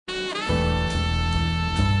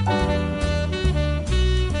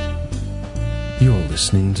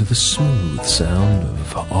listening to the smooth sound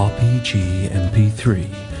of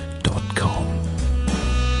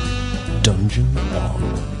RPGMP3.com. Dungeon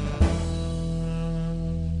On.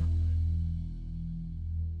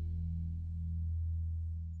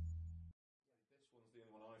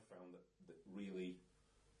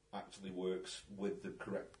 Actually works with the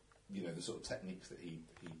correct, the sort of techniques that he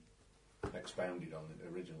expounded on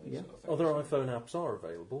originally. Yeah. Sort of thing. Other iPhone apps are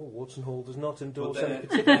available. Watson Hall does not endorse But any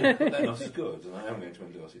particular. they're not as good, and I am going to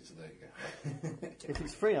endorse it, so there you go. If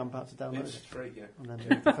it's free, I'm about to download It's it. free, yeah. And then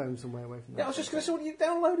leave the phone somewhere away from that. Yeah, I was just going to say, what are you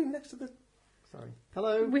downloading next to the... Sorry.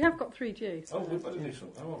 Hello. We have got 3G. Oh, we've got to do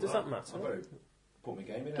something. Oh, Does that matter? I better put my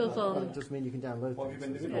game in. Does Well, on. it does mean you can download What have you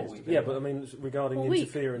things. been doing all week? Yeah, but I mean, regarding All week.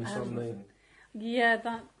 interference on the... Yeah,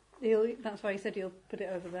 that's why he said he'll put it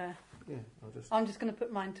over there. Yeah, I'm just going to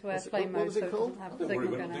put mine to What's it airplane called? What mode was so it it called? doesn't have Don't worry,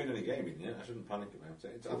 signal we're going not out. doing any gaming yet. I shouldn't panic about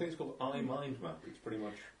it. I think it's called iMindMap. It's pretty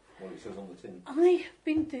much what it says on the tin. I have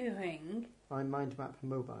been doing iMindMap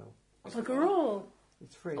Mobile. bugger all.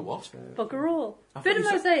 It's free. A what? So Bugger all. I Bit of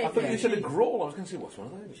thought mosaic. I thought you said a She- grawl. I was going to say, what's one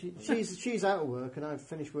of those? she's out of work and I've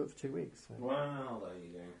finished work for 2 weeks. So Well, there you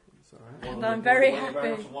go. it's all right. And I'm very One happy.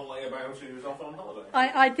 layabout and one layabout who's off on holiday.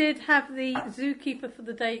 I did have the Zookeeper for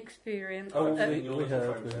the Day experience. Oh, Uh, we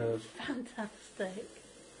heard. Fantastic.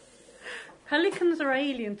 Pelicans are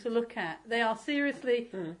alien to look at. They are seriously...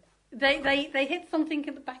 They hit something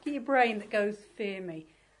at the back of your brain that goes, fear me.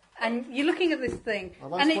 And you're looking at this thing,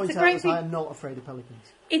 I'd like and to point it's a out great that thing. I am not afraid of pelicans.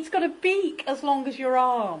 It's got a beak as long as your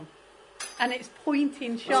arm, and it's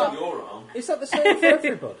pointing What's sharp. on your arm? Is that the same for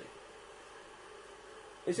everybody?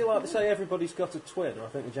 Is it like they say everybody's got a twin, or I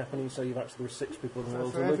think the Japanese say you've actually there are 6 people in the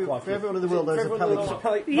world For who look like for you? everyone in the world, there's a For everyone pelican.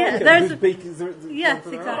 there's a Yeah, pelican there's whose a- beak is the Yes, for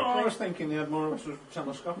their exactly. arm. I was thinking they had more of a sort of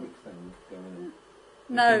telescopic thing going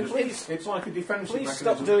No, on. It's like a defensive Please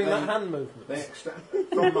mechanism. stop doing They- that hand movement. They extend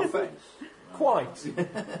from my face. Quite.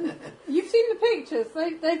 you've seen the pictures.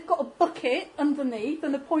 They've got a bucket underneath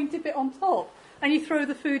and a pointy bit on top, and you throw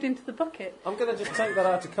the food into the bucket. I'm going to just take that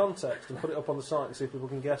out of context and put it up on the site and see if people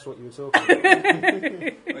can guess what you were talking about.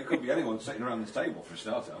 Well, it could be anyone sitting around this table for a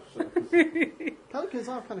start off. So. Pelicans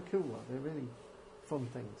are kind of cool, though. They're really fun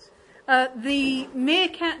things. The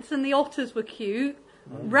meerkats and the otters were cute.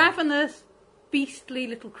 Ravenous, beastly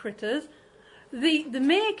little critters. The Are we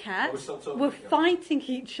meerkats still talking were about- fighting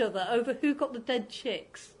each other over who got the dead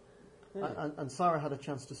chicks. And Sarah had a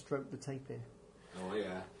chance to stroke the tapir. Oh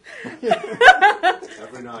yeah.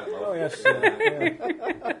 Every night, love. Oh, yes.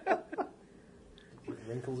 Yeah.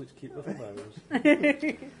 Wrinkles its cute little nose.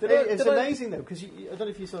 It's amazing, though, because I don't know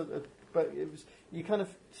if you saw it, but it was you kind of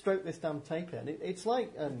stroke this damn tapir, and it's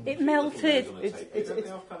like... It melted. It's Don't they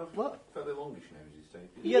have kind of what? fairly longish noses, tape.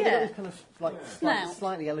 Yeah, they've got Yeah. this kind of like Snout.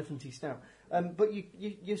 slightly elephanty snout. But you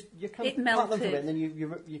kind It of pat them for a melted. bit, and then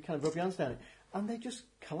you kind of rub your hands down it, and they just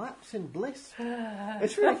collapse in bliss.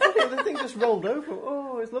 It's really funny. The thing just rolled over.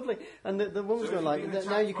 Oh, it's lovely. And the woman's So going if like, you've been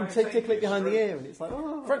now you can attacked by a tickle it tapir, behind the sorry. ear, and it's like,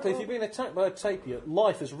 oh. Frankly, if you've been attacked by a tapir,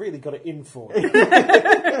 life has really got it in for you.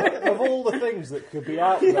 Of all the things that could be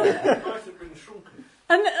out there. It might have been shrunken.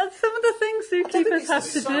 And some of the things zookeepers have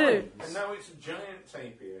to do. And now it's a giant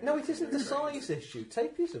tapir. No, it isn't the size issue.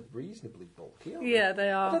 Tapirs are reasonably bulky, aren't they? Yeah,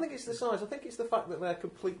 they I don't are. think it's the size. I think it's the fact that they're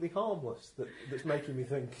completely harmless that's making me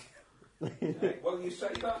think. Hey, well, you say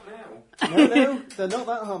that now. No, they're not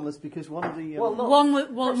that harmless because one of the Well, not-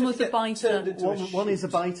 One was a Turned biter. into one is a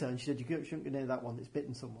sheep. biter, and she said you shouldn't go near that one. It's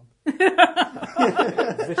bitten someone.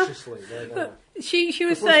 Viciously. There they are. She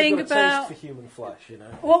was Plus, saying you've got a about... taste for human flesh, you know.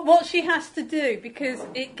 What she has to do, because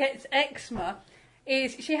it gets eczema,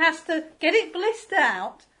 is she has to get it blissed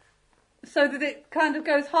out so that it kind of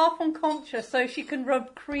goes half unconscious so she can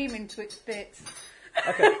rub cream into its bits.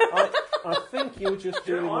 Okay, I think you were just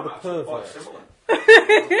dealing I'm with a actually quite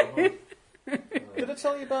pervert. similar. Did I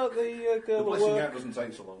tell you about the The girl at blessing work? out doesn't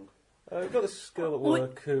take so long. I've got this girl at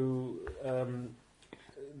work who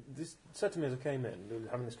this said to me as I came in, we were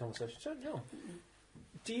having this conversation, she said, John,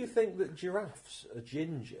 do you think that giraffes are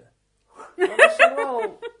ginger? And I said,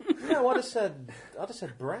 well, no, I'd have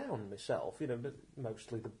said brown myself, but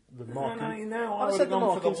mostly the marking. No, I'd have said the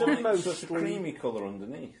markings are mostly... creamy colour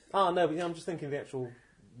underneath. Ah, no, but I'm just thinking the actual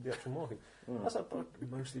marking. I said, but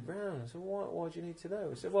mostly brown. I said, why do you need to know?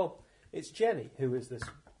 I said, well, it's Jenny, who is this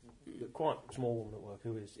quite small woman at work,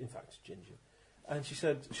 who is, in fact, ginger. And she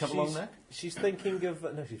said... She have a long neck? She's thinking of...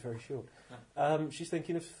 No, she's very short. She's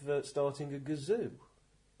thinking of starting a gazoo.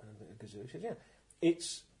 And I think a gazoo? She said, yeah.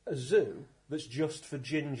 It's a zoo that's just for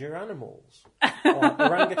ginger animals. Like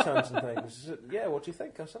orangutans and things. She said, yeah, what do you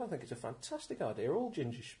think? I said, I think it's a fantastic idea. All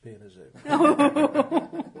ginger should be in a zoo.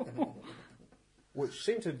 Which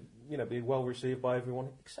seemed to, be well received by everyone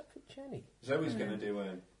except for Jenny. Zoe's going to do a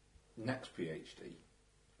next PhD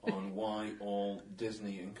on why all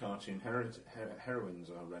Disney and cartoon heroines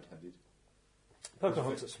are red-headed.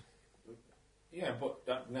 Pocahontas. Yeah, but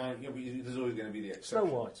there's always going to be the exception. Snow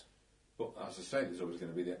White. But as I say, there's always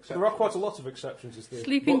going to be the exception. There are quite a lot of exceptions, is there?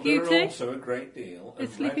 Sleeping But there Beauty. are also a great deal of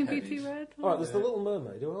Is Sleeping red-headed. Beauty red? Alright, there's the Little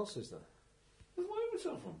Mermaid. Who else is there? There's loads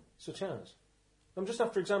of them. Such as? I'm just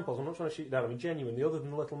after examples. I'm not trying to shoot you down. I mean, genuinely, other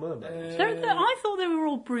than the Little Mermaid. I thought they were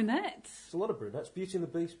all brunettes. There's a lot of brunettes. Beauty and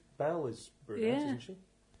the Beast. Belle is brunette, Yeah. isn't she?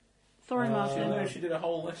 Sorry, No, Martin. she did a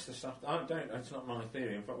whole list of stuff. It's not my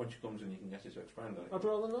theory. In fact, when she comes in, you can get her to expand on it. I'd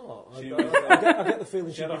rather not. She- I get the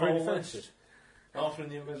feeling She she'd had be a very whole defensive. list. Arthur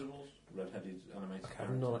and the Invisibles, red-headed animated I've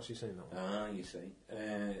character. not actually seen that one. Ah, you see.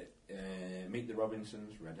 Meet the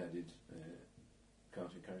Robinsons, red-headed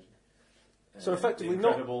cartoon character. So effectively the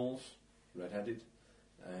not- Incredibles, red-headed.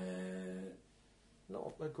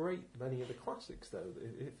 Not a great many of the classics, though,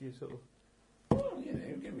 if you sort of... Well,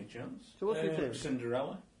 give me a chance. So what do you do?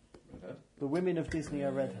 Cinderella, redhead. The women of Disney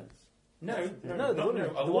are redheads. No, the no. women A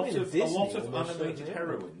of lot of Disney animated almost certainly are.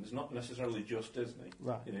 heroines, not necessarily just Disney.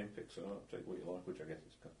 Right. Pixar, take what you like, which I guess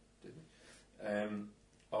is kind of Disney,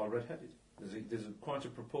 are red-headed. There's quite a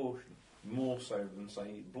proportion, more so than,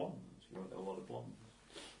 say, blondes. You won't get a lot of blondes.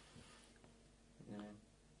 Yeah.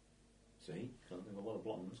 See? Can't think of a lot of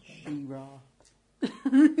blondes. can you? She-Ra.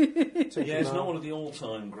 Yeah, it's not one of the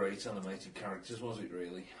all-time great animated characters, was it,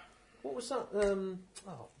 really? What was that?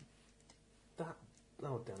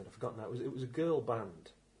 Oh, damn it, I've forgotten that. It was a girl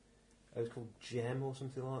band. It was called Gem or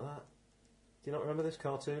something like that. Do you not remember this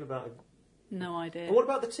cartoon about... No idea. But what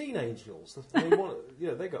about the Teen Angels? I mean,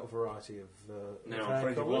 they got a variety of... No, of I'm afraid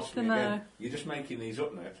you've colours. lost me Dunno. again. You're just making these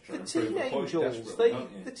up now to try The and prove Teen a point Angels, desperately,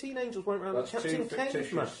 aren't you? the Teen Angels went around with That's Captain too Caveman.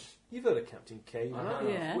 fictitious. You've heard of Captain Caveman, I haven't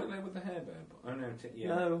you? Yeah. Weren't they with the Hair Bear Bunch? Oh, no, yeah.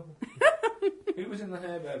 No. Who was in the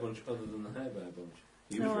Hair Bear Bunch other than the Hair Bear Bunch?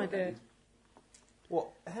 He No was idea. red-headed. What?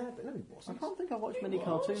 No, he I wasn't. can't think I've watched He many was.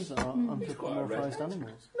 cartoons that are He's quite a anthropomorphised redhead.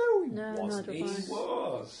 animals. No, he No, wasn't. neither He have I.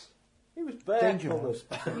 was. He was bare Danger coloured.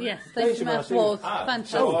 Yes, Danger Danger Mouse Mouse, was Ah,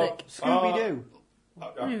 fantastic. Scooby-Doo.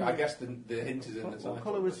 I guess the hint is in the What title.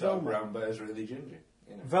 colour was that Velma? Brown Bear's really ginger.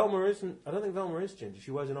 You know. Velma isn't... I don't think Velma is ginger.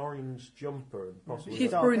 She wears an orange jumper and possibly...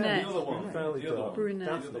 She's dark brunette. The other one, Fairly the other dark. one,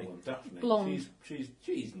 Brunette. the other one, Daphne. Blonde.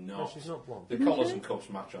 She's No, not. she's not blonde. The collars and cuffs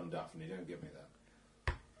match on Daphne. Don't give me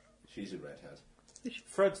that. She's a redhead.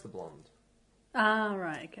 Fred's the blonde. Ah,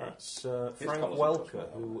 right, okay. That's His Frank colours are Welker,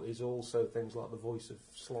 cosmetic. who is also things like the voice of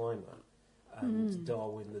Slimer and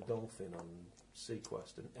Darwin the dolphin on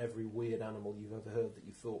Sequest, and every weird animal you've ever heard that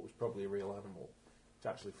you thought was probably a real animal. It's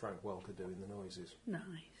actually Frank Welker doing the noises. Nice.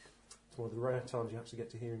 It's one of the rare times you actually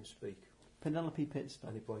get to hear him speak, Penelope Pitstop.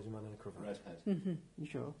 and he plays a man in a cravat. Redhead. You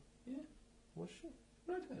sure? Yeah, Was she?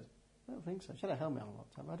 redhead. I don't think so. She had a helmet on a lot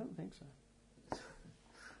of time. I don't think so.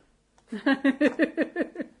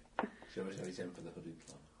 She always had his in for the hooded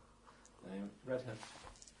club. Redhead.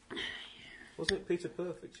 Wasn't it Peter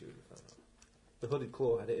Perfect she would have found out? The Hooded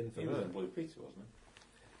Claw had it in for He was her. in Blue Peter, wasn't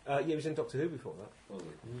Yeah, he was in Doctor Who before that. he? Was he?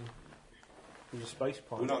 He was a space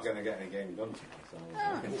pilot. We're not going to get any game done tonight, so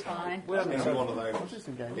Oh, it's fine. We haven't It's had one of I'll do those.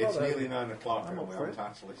 some games. It's Well, nearly 9 o'clock I'm and up we for haven't it.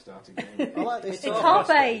 actually started game. I like this. It's So- half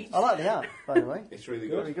eight. I like the app, by the way. It's really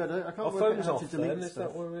Really good. good. I can't Our work out phone's how off to delete then, is stuff.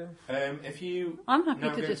 that where we are? If you I'm happy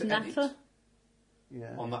now to go just edit natter.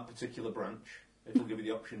 Yeah. on that particular branch, it'll give you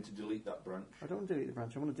the option to delete that branch. I don't want to delete the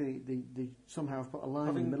branch. I want to delete the somehow I've put a line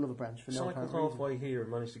in Having the middle of the branch for no Cycled apparent reason. halfway here and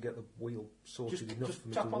managed to get the wheel sorted Just enough for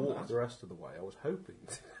me tap to on walk that. the rest of the way. I was hoping.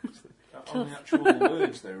 On the actual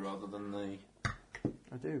words, though, rather than the.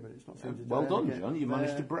 I do, but it's not something to do. Well I done, get John. You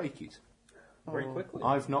managed to there. break it. Very Oh, quickly.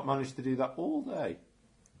 I've not managed to do that all day.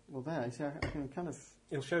 Well, there. You see, I can kind of.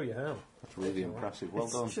 He'll show you how. That's really impressive. Well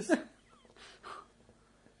it's done. Just,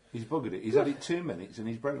 He's buggered it. He's had it 2 minutes and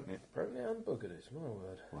he's broken it. Broken it and buggered it, my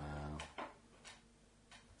word. Wow.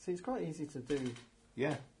 see, it's quite easy to do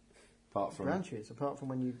Yeah. Apart from. branches, apart from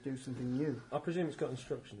when you do something new. I presume it's got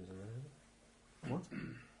instructions in there. What?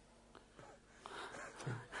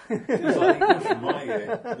 It's like he comes from my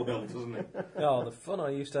world, doesn't it? Oh, the fun I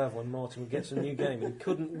used to have when Martin would get some new game and he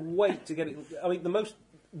couldn't wait to get it. I mean, the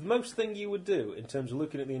most thing you would do in terms of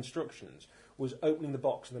looking at the instructions was opening the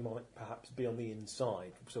box and they might perhaps be on the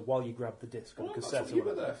inside. So while you grab the disc or Well, the that's cassette what or you were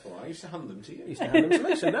whatever, there for. I used to hand them to I you. used to hand them to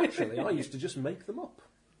me. So naturally, I used to just make them up.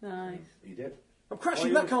 Nice. You did. I'm crashing. Oh,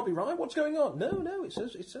 you that were- can't be right. What's going on? No, it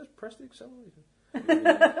says press the accelerator.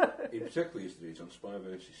 He particularly used to do it on Spy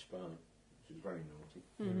vs Spy, which was very naughty.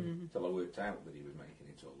 Until I worked out that he was making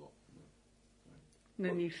it all up. And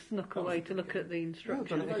then you snuck away to look at the Oh, instructions.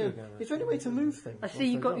 done it There you again. go, Is there any way to move things? I once see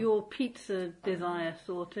you they're got done? your pizza desire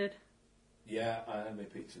sorted. Yeah, I had my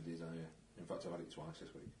pizza desire. In fact, I've had it twice this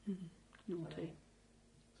week. Naughty.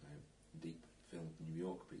 So, deep filled New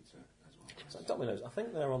York pizza as well. So, Domino's, I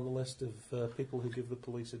think they're on the list of people who give the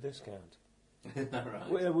police a discount. Is that right?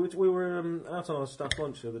 We were out on our staff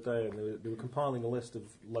lunch the other day, and they were compiling a list of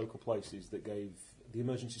local places that gave the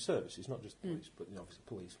emergency services, not just the police, but obviously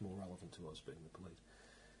police, more relevant to us being the police,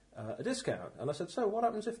 a discount. And I said, so what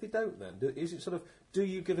happens if they don't then? Is it sort of, do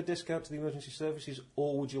you give a discount to the emergency services,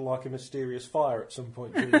 or would you like a mysterious fire at some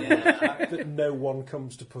point that no one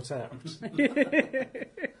comes to put out?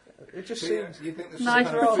 It just seemed... You think there's Nice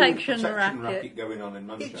some kind of protection food racket going on in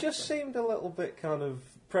Manchester? It just seemed a little bit kind of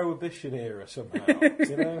Prohibition era somehow,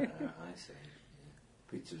 you know? I see. Yeah.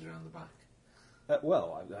 Pizza's around the back.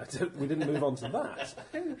 Well, we didn't move on to that.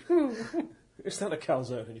 Is that a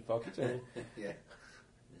calzone in your pocket? Yeah.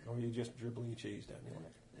 Or are you just dribbling your cheese down your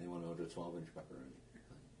leg? Anyone order a 12-inch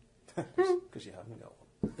pepperoni? Because you haven't got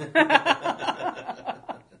one.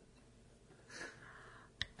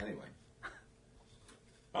 Anyway.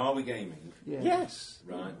 Are we gaming? Yeah. Yes.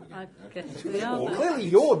 Right, we're I gaming. guess we are. Well, then. clearly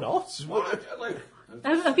you're not. Look.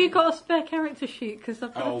 Have you got a spare character sheet? Because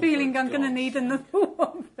I've got a feeling I'm going to need another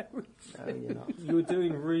one very soon. No, you're not. You were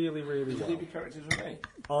doing really, really Did you well. leave your characters with me?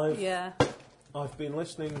 Yeah, I've been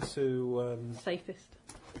listening to safest.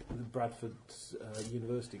 the Bradford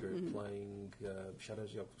University group playing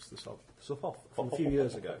Shadows of the Suff from a few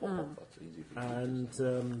years ago. That's easy for you to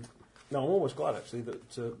And no, I'm always glad actually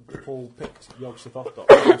that Paul picked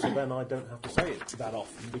yogsuphoff.com, so then I don't have to say it that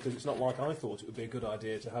often, because it's not like I thought it would be a good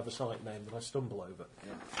idea to have a site name that I stumble over.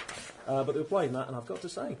 Yeah. But they were playing that, and I've got to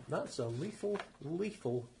say, that's a lethal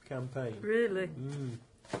campaign. Really?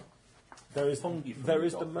 There is the Golf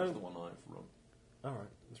is moment. the one I've run. All right,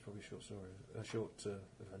 that's probably a short story, a short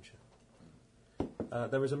adventure.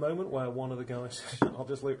 There was a moment where one of the guys, I'll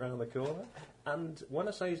just look round the corner, and when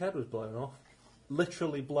I say his head was blown off,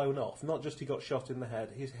 literally blown off, not just he got shot in the head,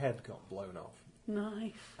 his head got blown off.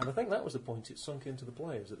 Nice. And I think that was the point it sunk into the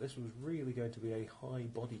players, that this was really going to be a high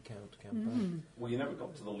body count campaign. Well, you never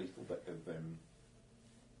got to the lethal bit of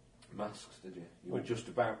masks, did you? You were just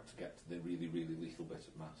about to get to the really, really lethal bit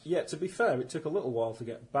of masks. Yeah, to be fair, it took a little while to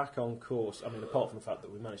get back on course. I mean, apart from the fact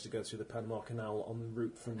that we managed to go through the Panama Canal en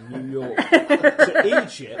route from New York to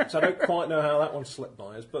Egypt. I don't quite know how that one slipped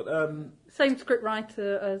by us, but... Same script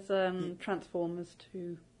writer as Transformers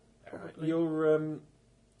 2. your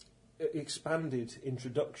expanded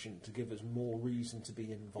introduction to give us more reason to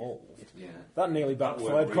be involved. Yeah. That nearly That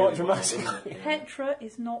backfired worked quite really well, dramatically. didn't it? Petra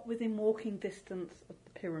is not within walking distance of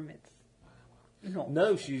the pyramids. Not.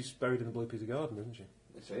 No, she's buried in the Blue Peter Garden, isn't she?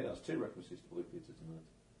 They say that's two references to Blue Peter tonight.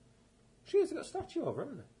 She has got a statue of her,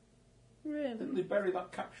 haven't they? Really? Didn't they bury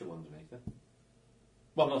that capsule underneath it?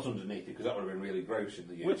 Well, not underneath it, because that would have been really gross in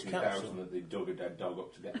the year Which 2000 capsule? that they dug a dead dog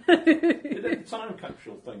up to get it. They did the time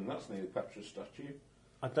capsule thing, that's near Petra's statue.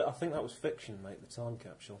 I think that was fiction, mate, the time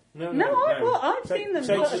capsule. No, I've seen them.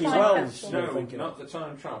 Take put a H.G. time Wells. capsule. No, No, thinking not the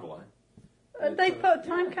time traveller. They put a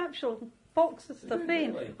time Yeah. capsule box of stuff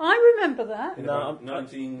in. Really? I remember that. In No,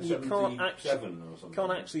 about you can't 1977 or something.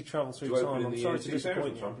 Can't actually travel through To open time. in I'm the sorry year to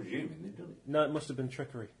disappoint 2000, so I'm you. presuming they've done it. No, it must have been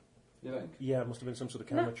trickery. You think? Yeah, it must have been some sort of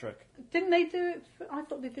camera trick. Didn't they do it? I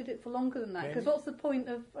thought they did it for longer than that. Because Maybe. what's the point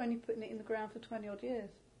of only putting it in the ground for 20 odd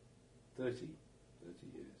years? 30 years.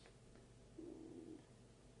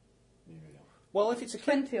 Near enough. Well, if it's a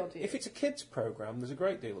 20 odd years. if it's a kids program, there's a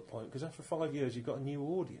great deal of point, because after 5 years you've got a new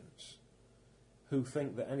audience who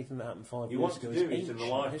think that anything that happened 5 You years want ago to is do it ancient in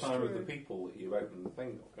the lifetime history. of the people that you've opened the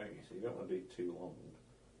thing up, don't you? So you don't want to do it too long.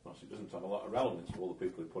 Plus, it doesn't have a lot of relevance to all the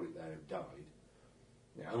people who put it there have died.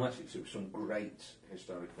 Yeah, unless it's of some great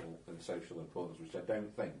historical and social importance, which I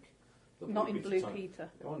don't think. the Not in Blue time- Peter.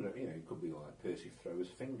 I wonder, it could be like Percy Thrower's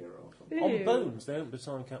finger or something. Ew. On Bones, they opened a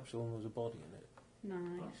time capsule and there was a body in it.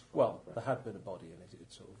 Nice. That's Well, quite there had been a body in it. It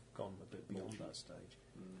had sort of gone a bit beyond that stage.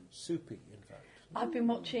 Mm. Soupy, in fact. I've been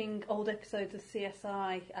watching old episodes of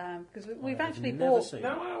CSI because we've I've actually never bought seen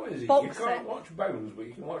Now, how is it? You Box can't set. watch Bones, but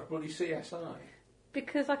you can watch bloody CSI.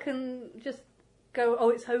 because I can just go, oh,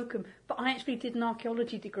 it's hokum. But I actually did an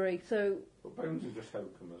archaeology degree, so But Bones is just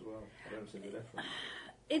hokum as well. I don't see the difference.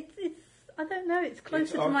 it's I don't know, it's closer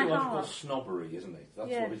It's to my archaeological heart. snobbery, isn't it? That's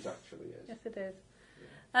Yes. what it actually is. Yes, it is.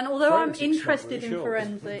 And although I'm Forensic interested in snobbery,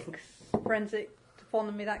 sure. forensic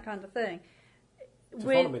taphonomy, that kind of thing.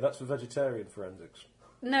 Taphonomy, that's for vegetarian forensics.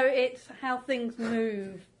 No, it's how things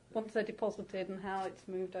move once they're deposited and how it's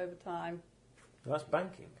moved over time. That's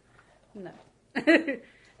banking. No.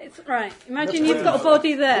 It's right. Imagine That's you've what got a it is.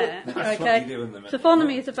 body there. That's what Okay. you do in the middle.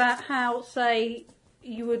 Taphonomy is about how, say,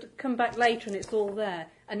 you would come back later and it's all there,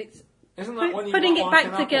 and it's Isn't that when you putting got it like back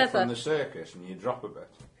an apple together. from the circus and you drop a bit?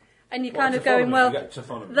 and you're What, kind of taphonomy? going, You well, get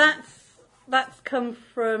taphonomy. that's come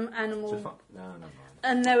from animal. No, never mind.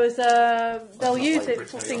 And there was they'll not use like it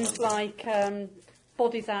for Britannia. things like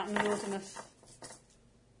bodies out in the wilderness,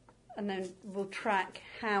 and then we'll track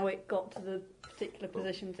how it got to the particular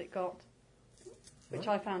positions it got, which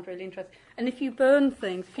I found really interesting. And if you burn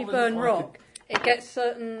things, if you burn rock, it gets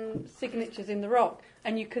certain signatures in the rock,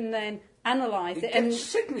 and you can then analyse it. It And gets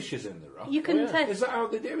signatures in the rock. you can test. Is that how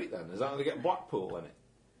they do it then? Is that how they get Blackpool in it?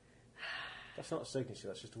 That's not a signature,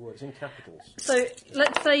 that's just a word. It's in capitals. So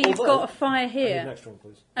let's say you've Although- got a fire I need here, an extra one,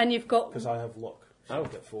 please. and you've got Because I have luck. So I'll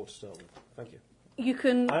get 4 to start with. Thank you. you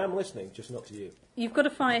can. I am listening, just not to you. You've got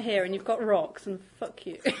a fire here and you've got rocks, and fuck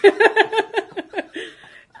you.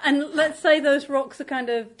 And let's say those rocks are kind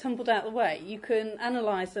of tumbled out of the way. You can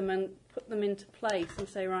analyse them and put them into place and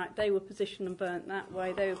say, right, they were positioned and burnt that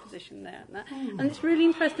way, they were positioned there and that. And it's really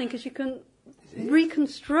interesting because you can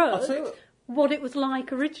reconstruct I'll tell you what it was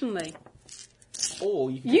like originally. Or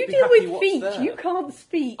you can You be deal happy with what's feet, there. you can't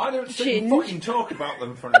speak. I don't sit and Ginge. fucking talk about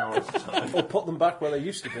them for an hour at a time. Or put them back where they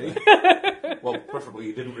used to be. Well, preferably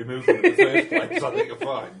you didn't remove them in the first place. I think you're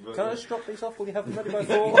fine. But Can I just drop these off? Will you have them ready by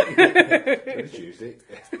 4? it's Tuesday.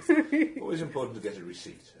 Always important to get a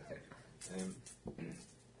receipt, I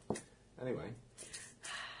think. Anyway,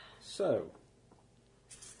 So,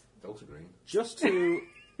 Delta Green. just to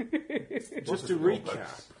What's the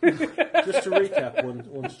recap, just to recap,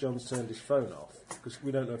 once John's turned his phone off, because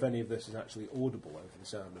we don't know if any of this is actually audible over the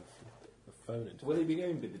sound of the phone interview. Will he be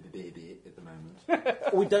going baby at the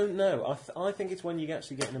moment? We don't know. I think it's when you're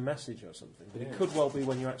actually getting a message or something, but Yeah. it could well be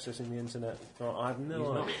when you're accessing the internet. I have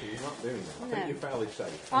no idea. He's not doing that. I No. think you're fairly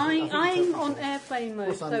safe. I'm on airplane mode,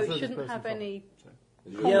 Plus, so I'm the it furthest shouldn't person have from- any.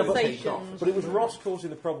 Yeah, Conversations. but it was Ross causing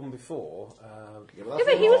the problem before. Yeah, Yeah,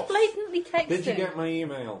 but he was blatantly texting. Did you get my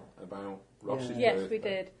email about Ross's Yeah. Yes, we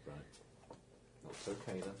birthday? did. Right. That's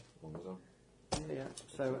okay then. As long as I'm... Yeah.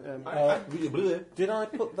 So Did I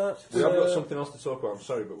put that? We have got something else to talk about. I'm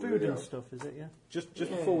sorry, but we food really and have. stuff, is it? Yeah. Just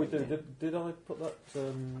before we do, did I put that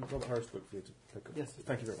Robert Harris book for you to pick up? Yes.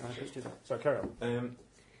 Thank you very I much. just did that. So carry on.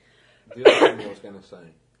 The other thing I was going to say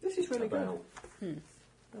This is really good. about...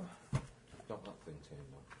 Got that thing turned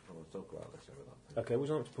on. I want to talk about this over that thing. Okay, would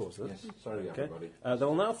you like to pause this? Yes, sorry Okay. everybody. There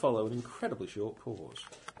will now follow an incredibly short pause.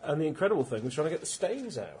 And the incredible thing was trying to get the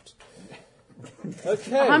stains out.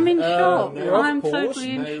 Okay. I'm in shock. you're off I'm pause.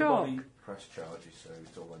 totally in shock. Nobody press charges, so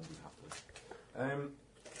it's all ended happily.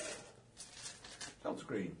 Delta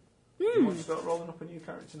Green. Do you want to start rolling up a new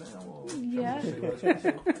character now? Or Yeah. shall we see where it's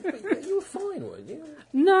going? You were fine, weren't you?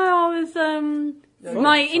 No, I was.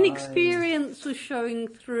 My fine. inexperience was showing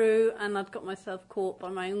through, and I'd got myself caught by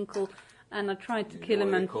my uncle, and I tried to kill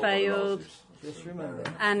him and Caught by the failed. relatives. Just remember.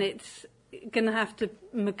 And it's going to have to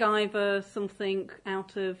MacGyver something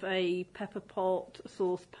out of a pepper pot, a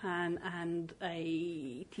saucepan, and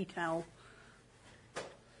a tea towel.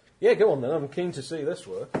 Yeah, go on then. I'm keen to see this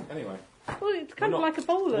work. Anyway, Well, it's kind We're of not- like a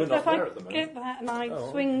bowler. we're So not if I there at the moment. get that and I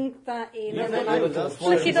Oh. swing that in, Yeah, and but then you I were- That's why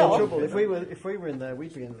flick it's it in off. trouble. If we were in there,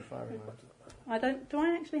 we'd be in the firing line. I don't. Do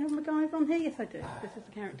I actually have MacGyver on here? Yes, I do. This is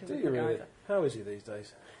the character Do with you really? MacGyver. How is he these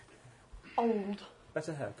days? Old.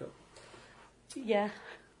 Better haircut. Yeah.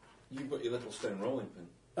 you've got your little stone rolling pin.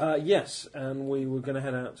 Yes, and we were going to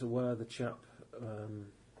head out to where the chap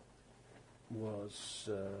was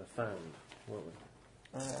found, weren't we?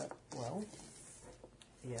 Well,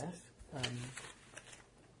 yes.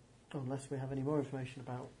 Unless we have any more information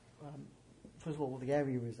about, first of all, what the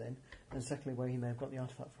area he was in, and secondly, where he may have got the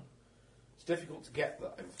artefact from. It's difficult to get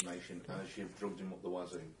that information as you've drugged him up the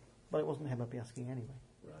wazoo. But it wasn't him I'd be asking anyway.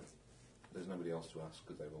 Right. There's nobody else to ask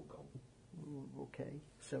because they've all gone. Okay,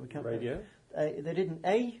 so we can't... Radio? They didn't,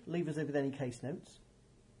 leave us with any case notes.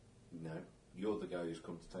 No, you're the guy who's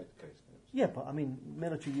come to take the case notes. Yeah, but I mean,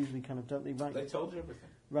 military usually kind of, don't they They told you everything.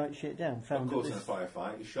 write shit down? Found Of that course, in a this-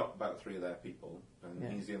 firefight, he shot about 3 of their people, and Yeah.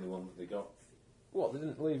 he's the only one that they got. What, they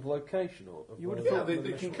didn't leave location? Or You would have Yeah, thought they the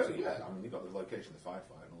can mission cut. or Yeah, I mean, you've got the location of the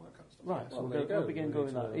firefight and all that kind of stuff. Right, Well, so there you go. we'll begin We going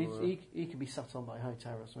need that. to, He could be sat on by a high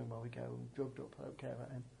tower or something while we go and drugged up. I don't care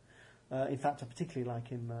about him. In fact, I particularly like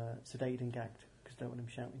him sedated and gagged because I don't want him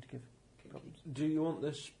shouting to give problems. Do you want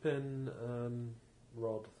this pin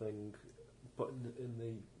rod thing put in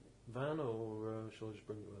the van, or shall I just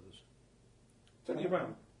bring it with us? It's only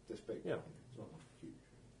around this big. Yeah. It's not like huge.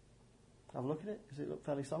 Have a look at it. Does it look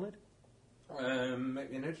fairly solid?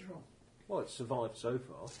 Make me a notice roll. Well, it's survived so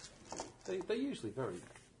far. They're usually very,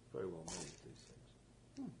 very well made, these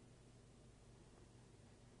things.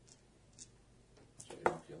 That's what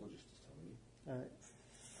your archaeologist is telling you.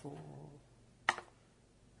 4,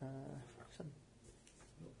 7.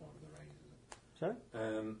 Not part of the raise, is it? Sorry?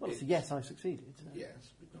 Well, it's a yes, I succeeded. Isn't it? Yes,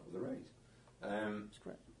 but not with a raise. That's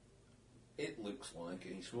correct. It looks like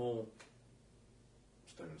a small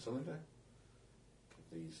stone cylinder.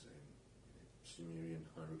 These Sumerian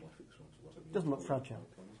hieroglyphics ones, whatever. Doesn't look fragile.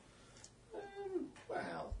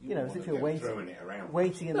 Well, You know, if you're throwing it around.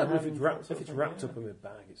 waiting in the No, if hand... it's wrapped up in a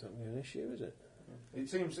bag, it's not really an issue, is it? It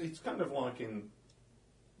seems it's kind of like in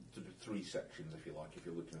sort of 3 sections, if you like, if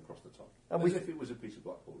you're looking across the top. And as if it was a piece of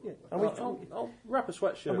blackboard. Yeah, Really. and I'll wrap a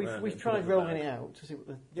sweatshirt and around we've it and tried put it in the rolling bag. it out to see what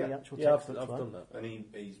the actual Yeah, text I've looks like. done that. And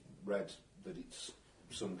he's read that it's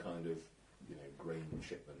some kind of, grain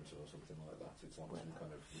shipment or something like that. It's like some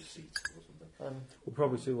kind of receipt or something. We're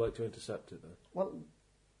probably too late to intercept it, though.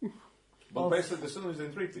 Well, basically, the cylinder's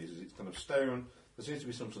in 3 pieces. It's kind of stone. There seems to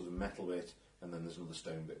be some sort of metal bit, and then there's another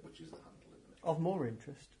stone bit, which is the handle, isn't it? Of more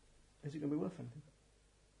interest, is it going to be worth anything?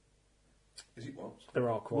 Is it what? There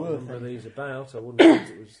are quite a Worth number of anything. these about. I wouldn't think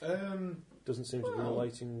it was... Doesn't seem to be well,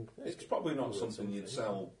 relating... It's probably not worth something you'd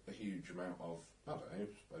sell a huge amount of. I don't know. I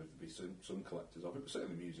suppose there'd be some collectors of it, but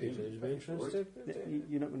certainly museums. It'd be interesting.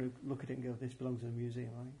 You're not going to look at it and go, this belongs in a museum,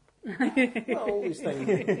 are you? Well, all these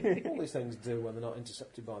things do when they're not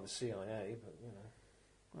intercepted by the CIA, but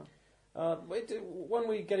when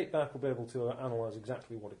we get it back, we'll be able to analyse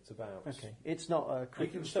exactly what it's about. Okay. It's not a... You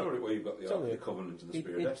can store it where you've got the Ark of the Covenant and the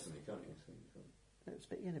Spear of it's- Destiny, can't you? It's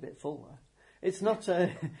getting a bit full there. It's not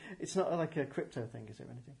it's not like a crypto thing, is it,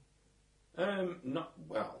 or anything? Not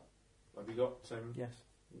well. Have you got? Yes.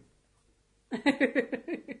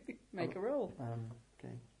 Make a roll.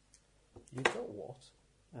 Okay. You've got what?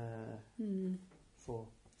 4.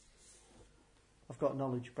 I've got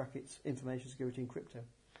knowledge brackets, information security and crypto.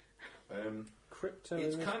 Crypto.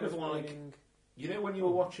 It's kind of like meaning- when you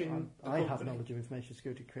were watching. I the have company, knowledge of information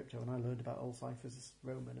security crypto, and I learned about all ciphers,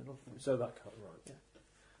 Roman and other things. So that can't right.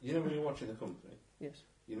 Yeah. When you're watching the company, Yes.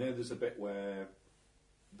 there's a bit where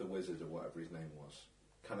the wizard or whatever his name was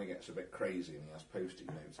kind of gets a bit crazy and he has post-it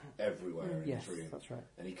notes everywhere in Yes, his room. that's right.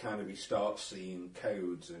 And he starts seeing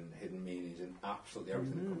codes and hidden meanings in absolutely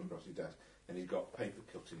everything that comes across his desk. And he's got paper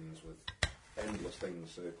cuttings with endless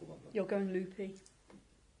things circled on them. You're going loopy.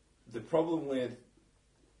 The problem with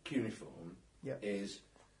cuneiform is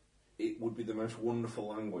it would be the most wonderful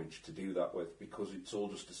language to do that with, because it's all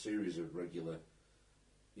just a series of regular,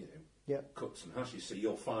 cuts and hashes. So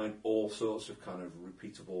you'll find all sorts of kind of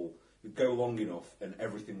repeatable. You go long enough, and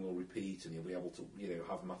everything will repeat, and you'll be able to,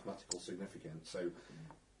 have mathematical significance. So,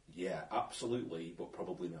 yeah, absolutely, but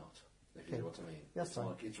probably not. If you know what I mean. That's it's fine.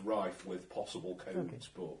 like it's rife with possible codes,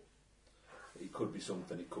 but it could be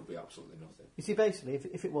something. It could be absolutely nothing. You see, basically,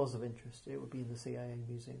 if it was of interest, it would be in the CIA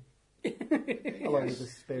museum. Yes, Along with the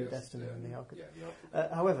Spear of Destiny and the Ark of... Yeah, the Ark of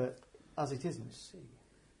the however, as it isn't,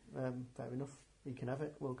 fair enough. You can have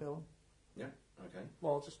it. We'll go on. Yeah, okay.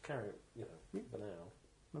 Well, I'll just carry it, for now.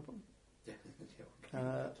 No problem.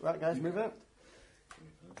 Yeah, Right, guys, move out.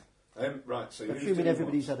 right, so you're Assuming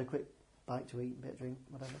everybody's had a quick bite to eat, bit of drink,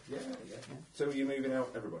 whatever. Yeah. So you're moving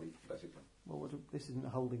out, everybody, basically. Well, this isn't a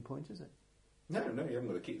holding point, is it? No, you haven't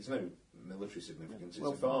got to keep. There's no military significance. It's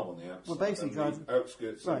Well, a farm on the outside. well, basically on driving- the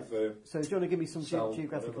outskirts Right. of. So, do you want to give me some Cell,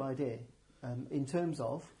 geographical whatever. idea in terms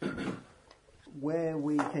of where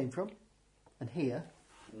we came from and here,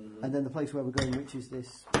 and then the place where we're going, which is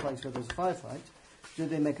this place where there's a firefight? Do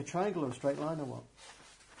they make a triangle or a straight line or what?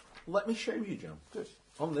 Let me show you, John. Good.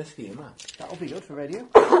 On this here map. That'll be good for radio.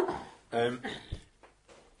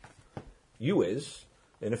 You is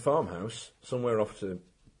in a farmhouse somewhere off to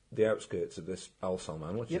the outskirts of this Al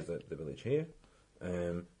Salman, which is the village here.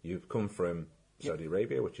 You've come from Saudi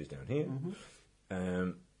Arabia, which is down here.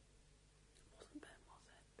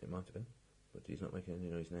 It might have been, but he's not making any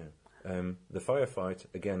noise now. The firefight,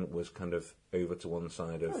 again, was kind of over to one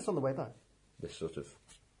side of It's on the way back. this sort of...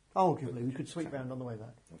 Arguably, we could sweep round on the way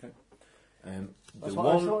back. Okay. That's The what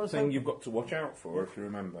I one was thing saying. you've got to watch out for, if you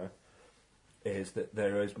remember, is that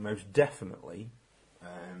there is most definitely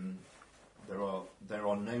there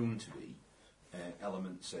are known to be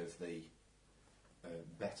elements of the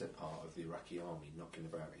better part of the Iraqi army knocking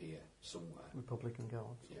about here somewhere. Republican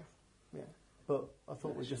Guards. Yeah. Yeah. But I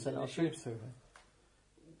thought we just sent our troops through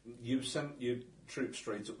here. You've sent your troops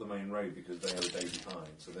straight up the main road because they are a day behind,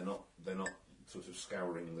 so they're not sort of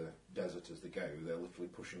scouring the desert as they go. They're literally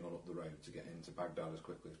pushing on up the road to get into Baghdad as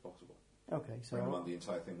quickly as possible. Okay, so... Bearing in mind the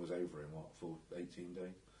entire thing was over in 18 days?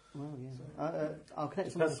 Well, yeah. So, I'll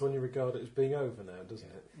connect on the... Depends when you regard it as being over now, doesn't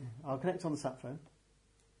it? I'll connect on the sat phone.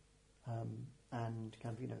 And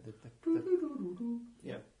kind of,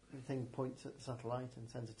 the thing points at the satellite and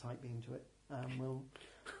sends a tight beam to it.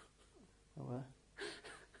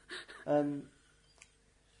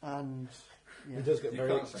 And Yeah. He does get You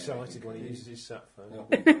very can't say excited anything, when he can you? uses his sat phone. No.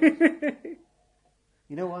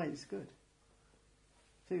 You know why it's good?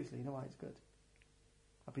 Seriously, you know why it's good?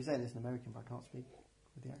 I'll be saying this in American, but I can't speak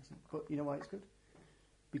with the accent. But you know why it's good?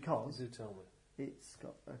 Because Do tell me. it's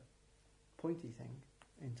got a pointy thing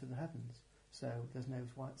into the heavens, so there's no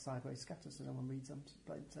sideways scatter, so no one reads them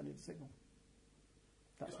sending the signal.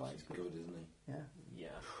 That's why it's good. Good, isn't he? Yeah. Yeah.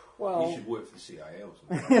 He Well, should work for the CIA or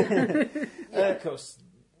something. yeah, because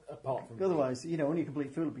apart from Otherwise, only a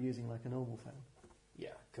complete fool would be using like a normal phone. yeah,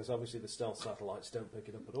 because obviously the stealth satellites don't pick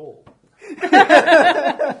it up at all.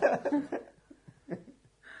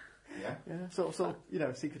 Yeah. Yeah, sort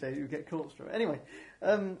of, secret agent who get caught through it. Anyway,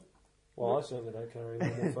 Well, I certainly don't carry a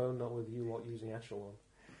normal phone, not with you lot using Echelon.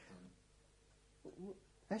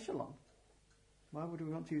 Echelon. Why would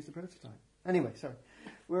we want to use the prototype? Anyway, sorry.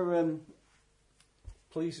 We're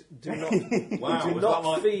Please do not Wow. do was not that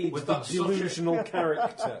like, feed was the that delusional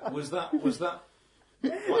character. Such a, was that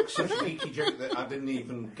like such a geeky joke that I didn't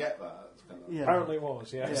even get that? It's kind of, yeah. Apparently it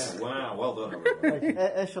was, yes. Yeah. Wow. Well done. Everybody.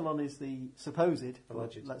 Echelon is the supposed,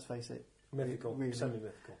 Alleged. let's face it, Mythical, really,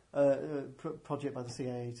 semi-mythical. project by the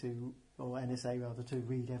CIA or NSA rather, to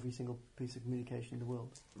read every single piece of communication in the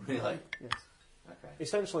world. Really? Yes. Okay.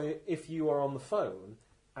 Essentially, if you are on the phone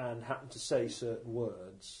and happen to say certain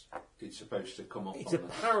words, It's supposed to come up it's on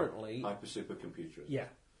apparently... the hyper supercomputer. Yeah.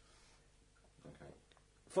 Okay.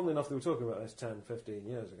 Funnily enough, they were talking about this 10, 15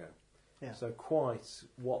 years ago. Yeah. So quite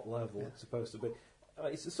what level Yeah. it's supposed to be.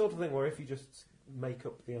 It's the sort of thing where if you just make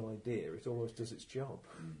up the idea, it almost does its job.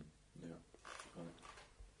 Yeah.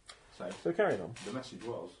 Right. So carrying on. The message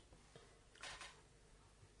was.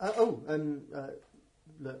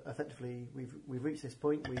 Look, effectively, we've reached this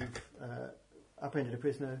point. We've apprehended a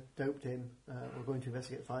prisoner, doped him. We're going to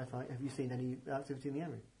investigate a firefight. Have you seen any activity in the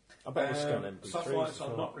area? I bet we scan MP3s. Satellites as are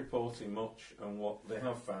well. not reporting much, and what they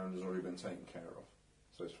have found has already been taken care of.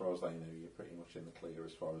 So as far as they know, you're pretty much in the clear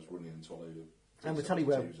as far as running into a load of. And we'll tell you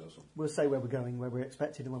where. T72s or something. We'll say where we're going, where we're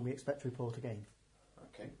expected, and when we expect to report again.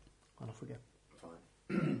 Okay. And off we go.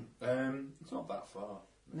 Fine. It's not that far.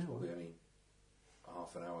 It's No. probably only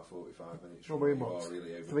half an hour, 45 minutes. Well, from we're in where you what? are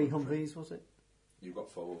really over 3 country. Humvees, was it? You've got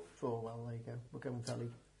 4. 4. Well, there you go. We're going fairly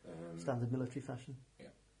Um, standard military fashion.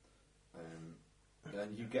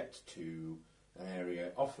 and you get to an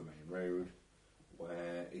area off the main road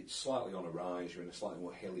where it's slightly on a rise. You're in a slightly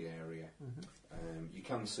more hilly area. You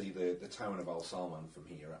can see the town of Al Salman from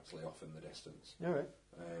here, actually, off in the distance. All right.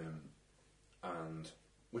 And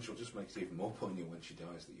which will just make it even more poignant when she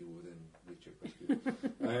dies that you're within reach of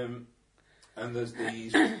rescue. And there's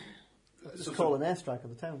these. Just call an airstrike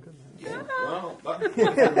on the town, couldn't they? Yeah, well, if you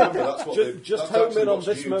remember, that's what Just that's home actually in on what's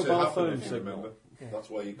this due to mobile happen, phone if you signal. remember. Yeah. That's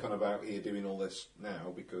why you're kind of out here doing all this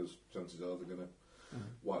now, because chances are they're going to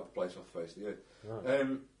wipe the place off the face of the earth.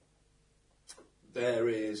 Right. There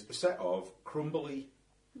is a set of crumbly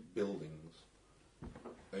buildings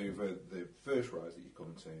over the first rise that you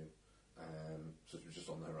come to, so it's just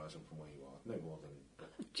on the horizon from where you are, no more than...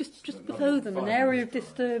 Just not below even them, an 5 area of minutes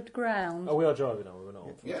drive. disturbed ground. Oh, we are driving now, we're not.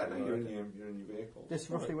 Yeah, no, you're in your vehicle. This is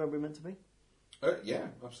roughly where we're meant to be? Yeah,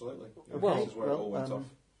 absolutely. Well, This is where it all went off.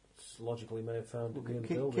 Logically may have found it near the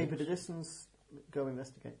Keep buildings. at a distance, go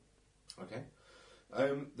investigate. Okay.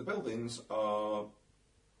 The buildings are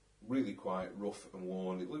really quite rough and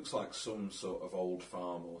worn. It looks like some sort of old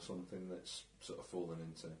farm or something that's sort of fallen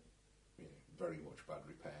into, very much bad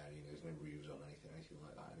repair. There's no roofs on anything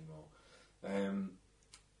like that anymore.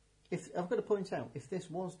 If I've got to point out, if this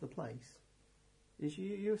was the place,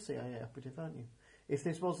 you're a CIA operative, aren't you? If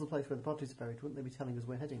this was the place where the bodies are buried, wouldn't they be telling us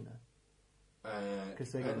we're heading there?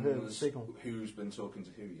 Because they got heard of the signal. Who's been talking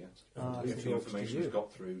to who yet? I If see. the information's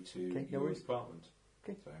got through to Okay, no your worries. department.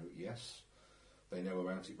 Okay. So, yes, they know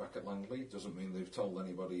about it back at Langley. It doesn't mean they've told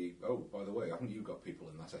anybody, oh, by the way, haven't you got people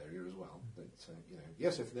in that area as well? But,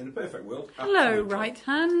 yes, if in a perfect world, Hello, absolutely. right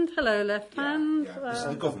hand. Hello, left Yeah, hand. yeah. This is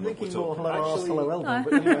the government we're Thinking more talking hello about. arse, hello elbow, Hi.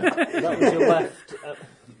 but anyway. That was your left.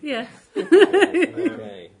 Yes.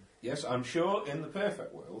 Okay. Yes, I'm sure in the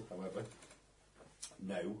perfect world, however,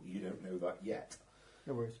 no, you don't know that yet.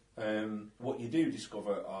 No worries. What you do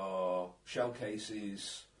discover are shell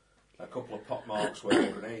cases, a couple of pot marks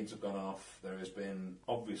where grenades have gone off. There has been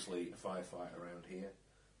obviously a firefight around here.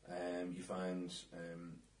 You find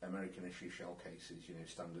American issue shell cases,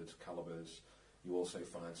 standard calibers. You also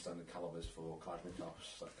find standard calibers for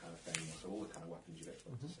Kalashnikovs, that kind of thing. So all the kind of weapons you'd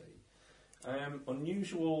expect to see.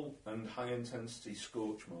 Unusual and high intensity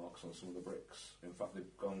scorch marks on some of the bricks. In fact,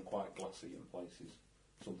 they've gone quite glassy in places.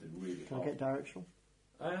 Something really Can hot. I get directional?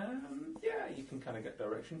 Yeah, you can kind of get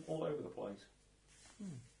direction all over the place.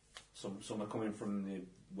 Some are coming from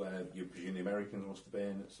where you presume the Americans must have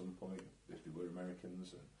been at some point. if they were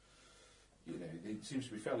Americans, and you know, it seems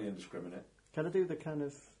to be fairly indiscriminate. Can I do the kind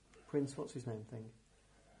of Prince, what's his name thing,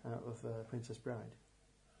 out of Princess Bride?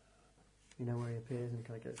 You know, where he appears and he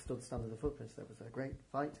kind of gets stood standing in the footprints. There was a great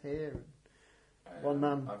fight here. And one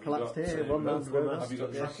man collapsed here, one man rode. Have you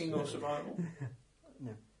got tracking or survival?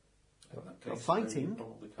 No. In that case, fighting?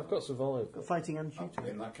 I've got survival. Got fighting and shooting.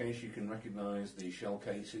 In that case, you can recognise the shell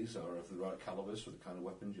cases are of the right calibers for the kind of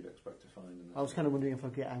weapons you'd expect to find. I was kind of wondering if I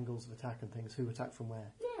could get angles of attack and things. Who attacked from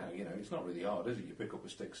where? Yeah, you know, it's not really hard, is it? You pick up a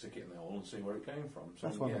stick, stick it in the hole, and see where it came from. So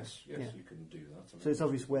That's what yes, yeah. you can do that. So it's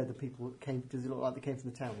obvious where the people came. Does it look like they came from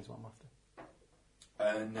the town? Is what I'm after.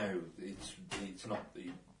 No, it's not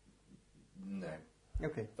the. No.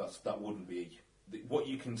 Okay. That wouldn't be. What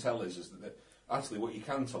you can tell is that actually what you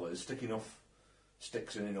can tell is stick enough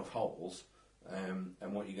sticks in enough holes, and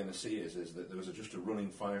what you're going to see is that there was just a running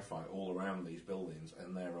firefight all around these buildings,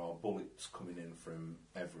 and there are bullets coming in from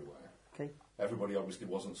everywhere. Okay. Everybody obviously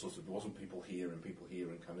there wasn't people here and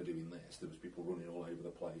kind of doing this. There was people running all over the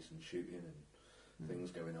place and shooting and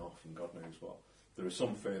things going off and God knows what. There are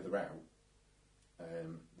some further out,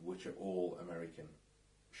 which are all American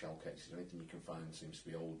shell cases. Anything you can find seems to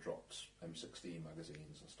be old drops, M16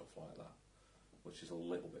 magazines and stuff like that, which is a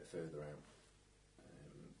little bit further out.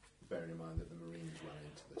 Bearing in mind that the Marines ran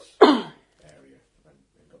into this area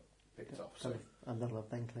and got picked off. So. And they'll have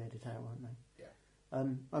then cleared it out, won't they? Yeah.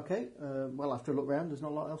 Okay. Well, after a look round, there's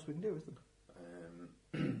not a lot else we can do with them.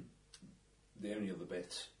 The only other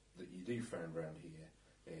bit that you do find around here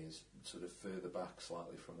is sort of further back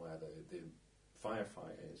slightly from where the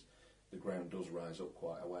firefight is. The ground does rise up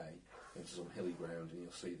quite a way into some hilly ground, and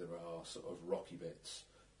you'll see there are sort of rocky bits,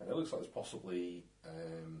 and it looks like there's possibly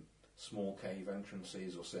small cave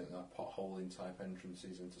entrances or something like potholing type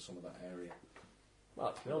entrances into some of that area.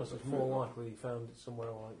 Well, to be honest, it's more likely you found it somewhere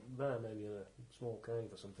like there, maybe in a small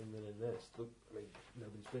cave or something, than in this. Look, I mean,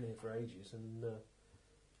 nobody's been here for ages, and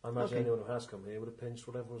I imagine anyone who has come here would have pinched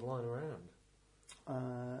whatever was lying around.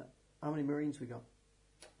 How many Marines we got?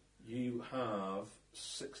 You have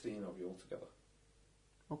 16 of you altogether.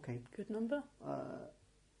 Okay. Good number.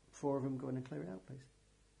 4 of them go in and clear it out, please.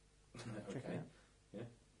 Check it out. Yeah.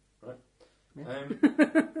 Right.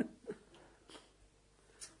 Yeah.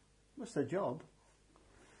 What's their job?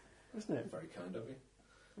 Isn't it? Very kind of you.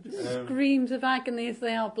 Screams of agony as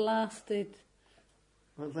they are blasted.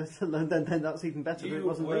 Well, then that's even better. You it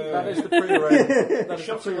wasn't were- That is the pre-arranged. That is the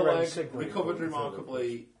Shot in the pre-arranged leg, signal. recovered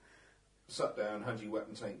remarkably, sat down, had your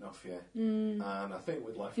weapon taken off you, and I think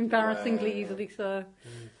we'd left. Embarrassingly easily so.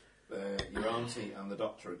 Your auntie and the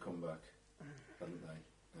doctor had come back, hadn't they?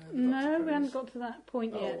 No, we haven't got to that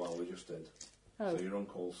point Oh yet. well, we just did. Oh. So your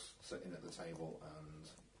uncle's sitting at the table, and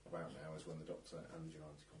about now is when the doctor and your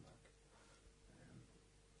auntie come back,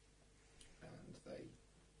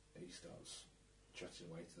 and he starts chatting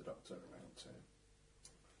away to the doctor about.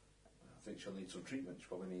 I think she'll need some treatment. She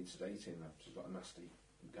probably needs sedating. She's got a nasty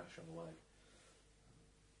gash on the leg.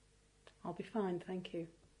 I'll be fine, thank you.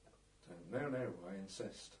 So, no, I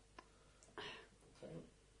insist. So,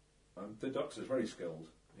 the doctor's very skilled.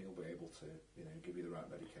 He'll be able to, give you the right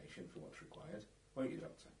medication for what's required. Won't you,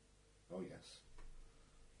 doctor? Oh, yes.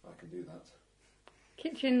 I can do that.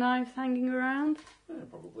 Kitchen knives hanging around? Yeah,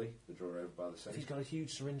 probably. The drawer over by the sink. If he's got a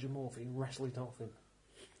huge syringe of morphine, wrestle it off him.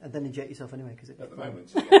 And then inject yourself anyway, because At the moment,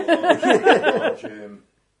 he's got a large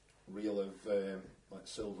reel of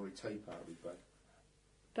silvery tape out of his bag.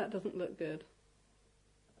 That doesn't look good.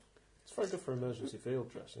 It's very good for emergency field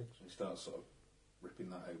dressing. So he starts sort of ripping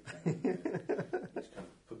that open. He's kind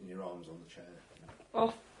of putting your arms on the chair.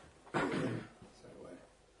 Oh.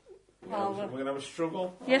 So we're going to have a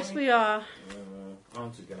struggle. Yes, we are.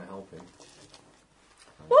 Auntie's going to help him.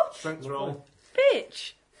 What? Strength roll.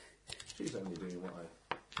 Bitch! She's only doing what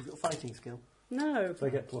He's got fighting skill. No. They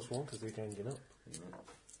get +1 because they're ganging up.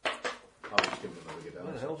 I was just giving him a bigger dice.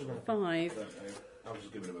 Where the hell's he gonna- 5. I don't know. I was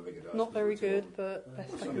just giving him a bigger dice. Not very because good, but best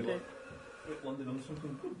I can Somebody do. It landed on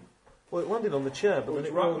something good. Well, it landed on the chair, but then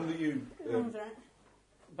it right rolled under you.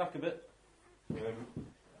 back a bit.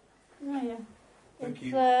 Oh, yeah. Thank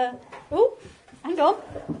you. Oh, hang on.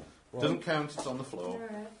 Doesn't count, it's on the floor.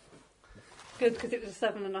 Good, because it was a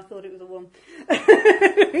 7 and I thought it was a 1.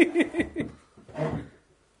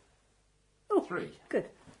 3. Good.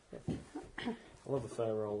 I love the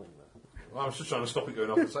fair rolling there. Well, I was just trying to stop it going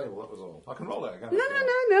off the table, that was all. I can roll it again.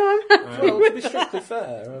 No, I'm happy. Well, to be strictly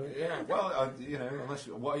fair, Yeah, well, unless...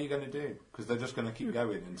 What are you going to do? Because they're just going to keep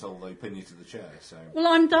going until they pin you to the chair, so... Well,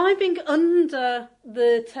 I'm diving under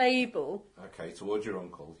the table. Okay, towards your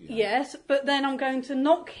uncle. Yeah. Yes, but then I'm going to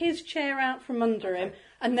knock his chair out from under him,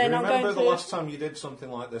 and then I'm going to... Remember the last time you did something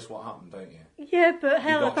like this, what happened, don't you? Yeah, but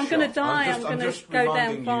hell, You if got I'm going to shot. die, I'm going to go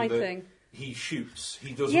down fighting. He shoots.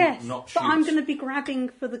 He doesn't Yes, not shoot. but I'm going to be grabbing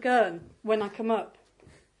for the gun when I come up.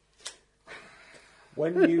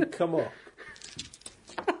 when you come up...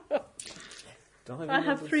 I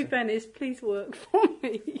have 3 bennies, please work for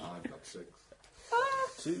me. I've got 6.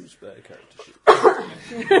 2 spare character sheets.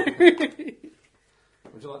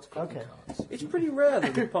 Would you like to cut the cards? It's pretty rare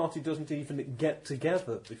that the party doesn't even get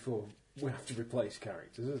together before we have to replace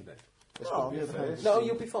characters, isn't it? This Oh, could be a yeah, first. No,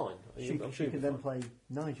 you'll be fine. She I'm sure can you'll then be fine. play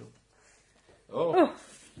Nigel. Oh.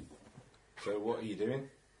 So what are you doing?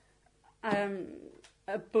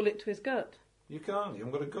 A bullet to his gut. You can't. You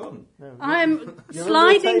haven't got a gun. No, I'm You're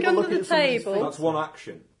sliding under under the table looking the at somebody's table. That's one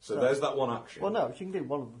action. So there's that one action. Well, no, she can do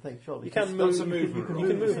one of the things, surely. You can That's move. a movement You can roll. You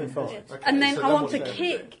can move the and same fight. Okay, And then so I want what to do you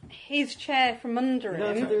do? kick his chair from under You know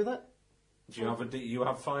how him. to do that? Do you have you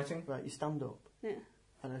have fighting? Right, you stand up. Yeah.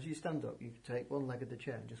 And as you stand up, you take one leg of the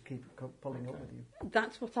chair and just keep it pulling up Okay. with you.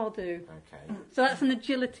 That's what I'll do. Okay. So that's an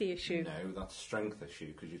agility issue. No, that's a strength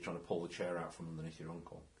issue because you're trying to pull the chair out from underneath your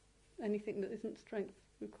uncle. Anything that isn't strength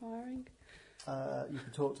requiring. You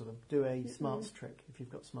can talk to them. Do a smarts trick if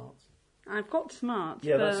you've got smarts. I've got smarts,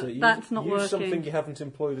 Yeah, but that's it. that's not use working. something you haven't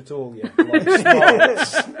employed at all yet. Like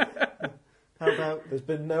smarts. How about There's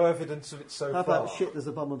been no evidence of it so how far. about shit? There's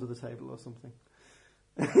a bomb under the table or something.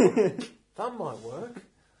 That might work.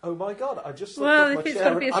 Oh my god! I just Well, looked if up my it's chair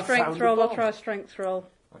going to be and a I've strength found roll, a I'll bomb. try a strength roll.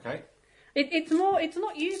 Okay. It's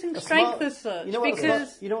not using A strength smart- as such You know what?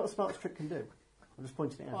 because You know what a smarts trick can do? I'm just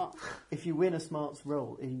pointing it out. what? If you win a smarts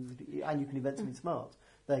roll and you can event something smart,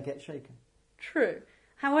 they get shaken. True.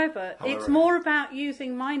 However, it's However- more about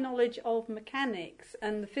using my knowledge of mechanics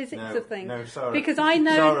and the physics No, of things. no, Sarah. Because I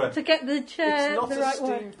know Sarah. to get the chair It's not the a right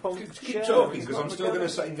way. steampunk Keep chair. talking It's because not I'm the still going gun.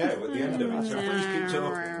 to say no at the end of it. So if we just keep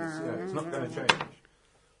talking, it's not going to change.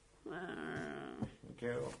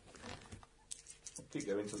 Okay. Keep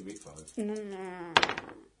going till you beat 5. Oh, dear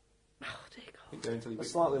God. Keep going till you beat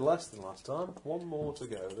That's slightly less than last time. One more to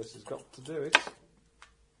go. This has got to do it.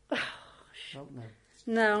 Oh, no.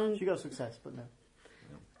 No, She got success, but no.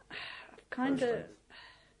 kind of.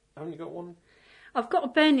 Haven't you got one? I've got a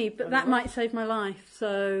Benny, but that might save my life.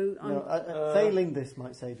 So I'm, No, failing this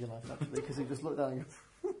might save your life, actually, because you just look down and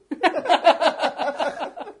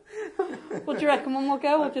what do you reckon? One more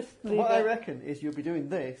go, or just leave What I it? reckon is you'll be doing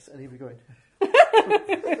this, and he'll be going...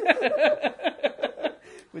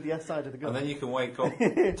 with the side of the gun. And then you can wake up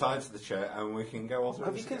tied to the chair and we can go all through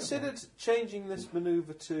Have this you again. considered changing this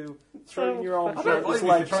manoeuvre to throwing your arms I don't around his believe you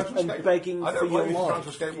legs trying to and escape. begging I for don't your believe you trying life? to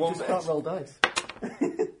escape You one just bit. can't roll dice.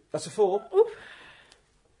 That's a 4.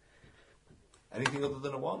 Anything other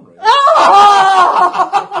than a 1, really.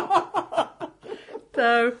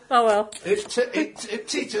 So, oh well. It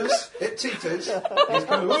teeters. It teeters. He's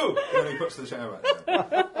going, woo! And then he puts the chair back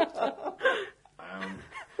down.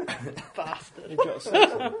 Bastard. You've got a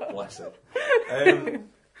 6. Bless it.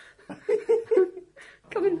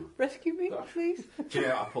 Come and rescue me, please. Do you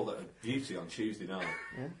know, I pulled a beauty on Tuesday night.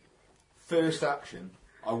 Yeah. First action,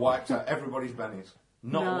 I wiped out everybody's bennies.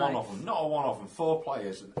 Not Nice. one of them. Not a one of them. 4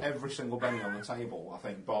 players and every single benny on the table, I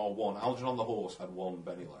think, bar one. Algernon the horse had 1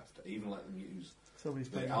 benny left. I even let them use Somebody's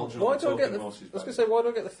the playing. Algernon Why do I talking get the? I horse's was going to benny. say, why do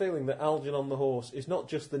I get the feeling that Algernon the horse is not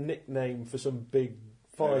just the nickname for some big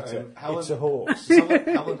fighter? It's a horse.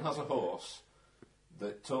 Helen has a horse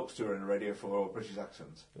that talks to her in a Radio 4 or British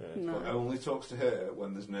accent, but only talks to her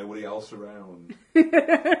when there's nobody else around.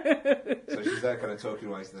 So she's there kind of talking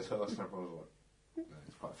away to this horse, and everyone's like,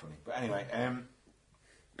 it's quite funny. But anyway,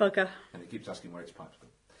 Bugger. and it keeps asking where its pipes go.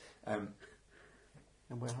 And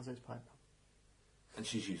where has its pipe? And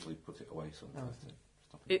she's usually put it away sometimes. Oh, to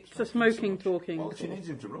stop him It's a smoking smoking so much. talking. Well, she needs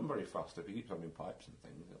him to run very fast. If he keeps having pipes and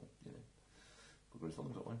things, he'll, bugger his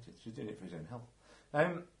lungs up, won't it? She's doing it for his own health.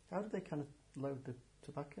 How do they kind of load the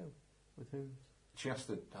tobacco? With who? She has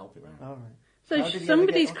to help him out. All right. So How did he ever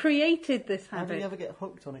somebody's get on- created this How did he habit. ever get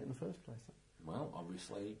hooked on it in the first place? Then? Well,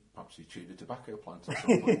 obviously, perhaps he chewed a tobacco plant at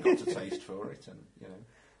some point, got a taste for it, and,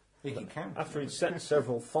 he can count. After he'd set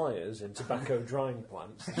several fires in tobacco drying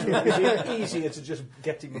plants, it's easier to just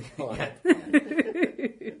get him fired.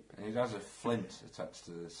 And he has a flint attached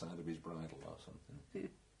to the side of his bridle or something.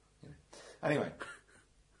 Anyway,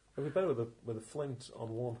 It'd be better with a flint on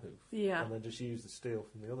one hoof, Yeah. and then just use the steel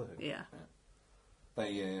from the other hoof. Yeah.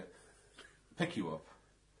 they pick you up,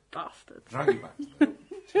 Bastard. drag you back to the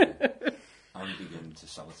chair, and begin to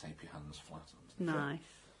sellotape your hands flat onto the chair. Nice.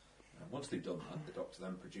 Once they've done that, the doctor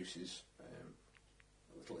then produces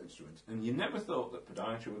a little instrument. And you never thought that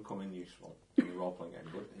podiatry would come in useful in the role-playing game,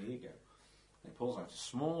 but here you go. And he pulls out a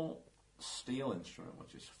small steel instrument,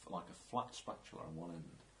 which is like a flat spatula on one end.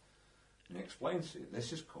 And he explains to you,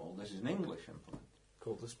 this is an English implement.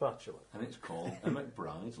 Called the spatula. And it's called a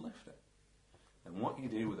McBride lifter. And what you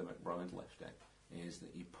do with a McBride lifter is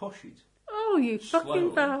that you push it Oh, you fucking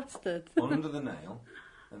slowly bastard. under the nail,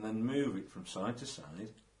 and then move it from side to side,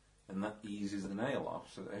 and that eases the nail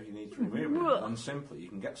off, so that if you need to remove it, then simply you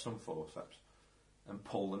can get some forceps and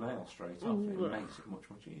pull the nail straight off. It makes it much,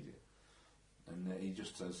 much easier. And he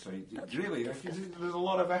just says, so really, there's a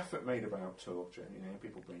lot of effort made about torture. You know,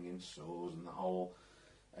 people bring in saws and the whole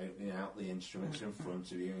opening out the instruments in front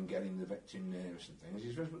of you and getting the victim nervous and things.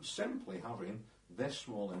 He says, but simply having this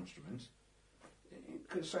small instrument,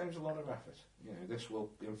 it saves a lot of effort. You know, this will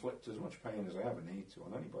inflict as much pain as I ever need to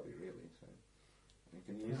on anybody, really. So you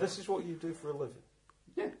can use This is what you do for a living?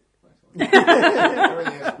 Yeah. It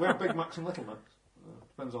really is. We have Big Macs and Little Macs.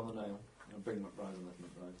 Depends on the nail. Big McBride and Little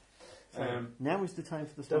McBride. Now is the time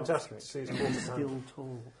for the Don't smart ask trick. to see his quarter Still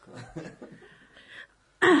talk.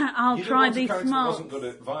 I'll You try didn't want a the character that smart. wasn't good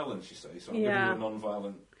at violence, you say, so I'm Yeah. giving you a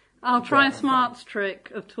non-violent... I'll try a Okay. smarts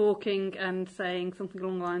trick of talking and saying something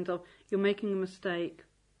along the lines of, "You're making a mistake.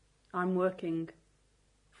 I'm working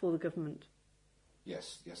for the government."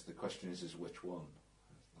 Yes, the question is which one?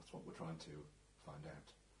 That's what we're trying to find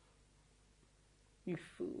out. You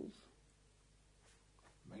fools.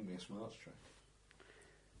 Make me a smarts trick.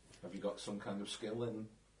 Have you got some kind of skill in...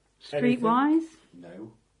 Streetwise?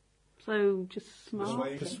 No. So just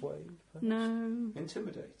smart? Persuasion? No.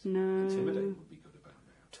 Intimidate? No. Intimidate would be good about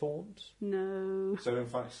now. Taunt? No. So in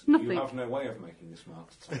fact, Nothing. you have no way of making a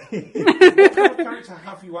smart attack. What kind of character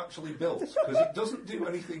have you actually built? Because it doesn't do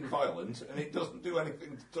anything violent and it doesn't do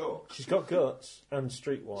anything to talk. She's got guts and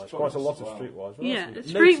streetwise. Quite a lot of streetwise. What Yeah, else?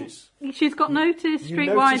 street. She's got notice. You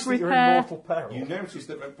Streetwise notice that you're in repair. mortal peril. You notice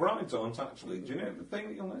that McBrides aren't actually... Do you know the thing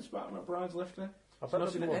that you'll notice about a McBride's lifter? It's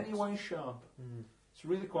not in any way sharp. It's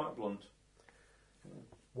really quite blunt.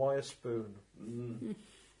 Wire spoon.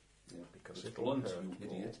 Yeah, Because it's it'll blunt, hurt you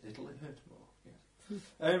more. idiot. It'll hurt more.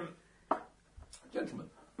 Yes. Gentlemen,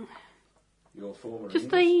 your former...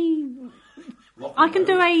 Just innings. a. Lock I and can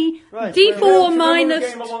do load. a Right, D4 Do you remember the minus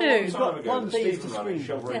game a long 2. time ago One that thing is Stephen to ran in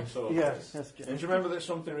scream. Shovering Swords? Yes. And do you remember that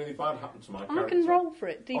something really bad happened to my I character? can roll for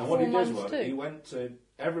it. And what D4 he did minus was, 2. he went to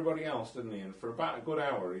everybody else, didn't he? And for about a good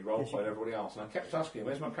hour, he role-played everybody else. And I kept asking him,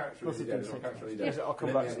 where's my character Plus really it dead? didn't Is my take character really much. dead? Yeah, I'll come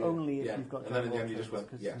And back then to at the end- Only if yeah. you've got And then at the end you just went,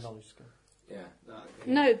 because yes. it's a knowledge skill. Yeah.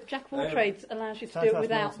 No, Jack of all Um, trades allows you to Sounds do it like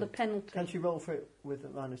without Martin. the penalty. Can she roll for it with a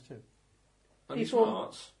 -2? And he D4.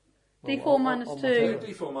 smarts. D4 Well, minus on 2. Yeah,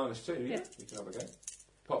 D4 minus 2, yeah. Yeah. You can have a go.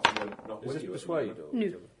 Apart from when not Is with this you. persuade? Or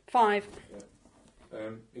No. 5.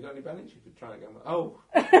 You got any Bennett? You could try again. Oh!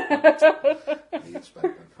 You'd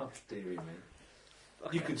spent them. Oh, dearie me.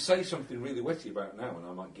 You could say something really witty about now and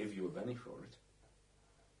I might give you a Benny for it.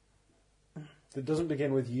 That doesn't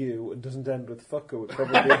begin with you and doesn't end with fucker would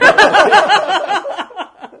probably be...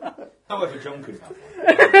 However, John could have one.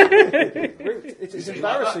 It's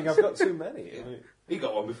embarrassing, I've got too many. I mean, He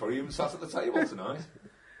got one before he even sat at the table tonight.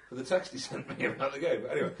 For the text he sent me about the game.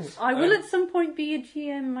 But anyway, I will at some point be a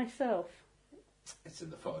GM myself. it's in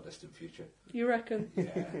the far distant future. You reckon?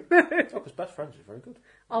 Yeah. oh, because best friends is very good.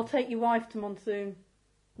 I'll take your wife to Monsoon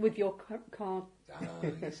with your card.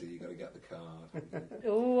 You see, you got to get the card.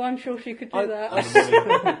 Oh, I'm sure she could do I- that. And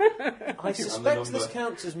the money. I suspect this number.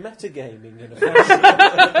 counts as metagaming in a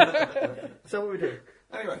fashion. So what we do?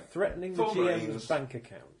 Anyway, Threatening the Full GM's Marines. bank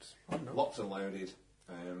account. locked and loaded.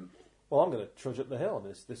 Well, I'm going to trudge up the hill.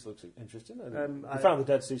 This looks interesting. We I- found the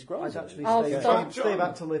Dead Sea Scrolls. I'd actually I'll stay, stop. stay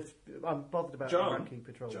back to live. I'm bothered about John. ranking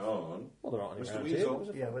patrols. John, Well, there aren't any Mr. around Weasel. here. Was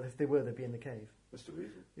it? Yeah, well, if they were, they'd be in the cave. Mr.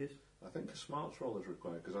 Weasel, Yes. I think a smarts roll is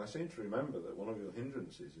required because I seem to remember that one of your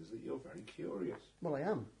hindrances is that you're very curious. Well, I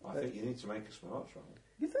am. I think you need to make a smarts roll.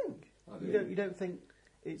 You think? I do. You don't think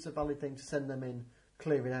it's a valid thing to send them in,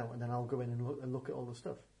 clear it out, and then I'll go in and look at all the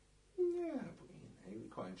stuff? Yeah, but you'd be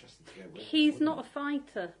quite interested to go with. He's not a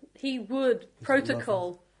fighter. He would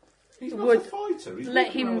protocol. He's not would a fighter. He's let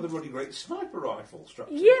walking around him- with a really great sniper rifle strapped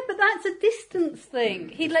to Yeah, but that's a distance thing.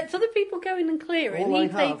 He lets other people go in and clear it, All and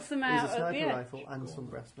he I have takes them is out a at sniper the end. rifle and some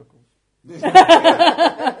breast knuckles.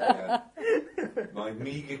 Yeah. My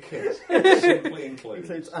meagre kit simply includes.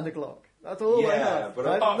 Includes and a Glock. That's all I Yeah, have. but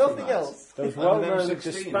I have apart from nothing that- else. Those And well-known an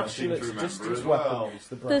M16 I seem to dispassionate remember distance as well. weapons.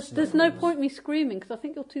 The brass There's no knuckles. point me screaming because I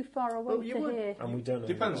think you're too far away Well, you to would. hear. And we don't know.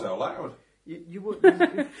 Depends how loud. You would.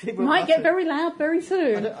 It might get very loud very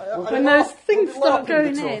soon when I those things start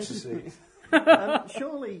going in.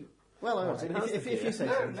 Surely. Well, all right, if you say so.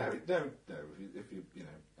 No. If you know,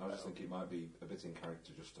 I was just thinking it might be a bit in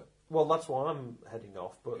character just to. Well, that's why I'm heading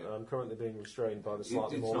off, but I'm currently being restrained by the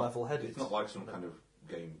slightly more level-headed. It's not like some kind of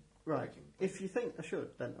game. Right. If you think I should,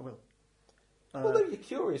 then I will. Well, no, you're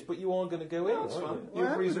curious, but you are going to go in. That's fine.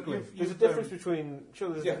 There's a difference between.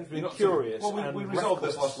 Surely there's a difference between curious. Well, we and resolved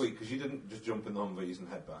this reckless. last week because you didn't just jump in the Humvees and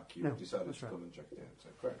head back. You decided to come and check it out. So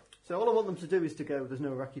great. So all I want them to do is to go. There's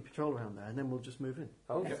no Iraqi patrol around there, and then we'll just move in.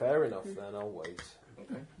 Oh, fair enough. Then I'll wait.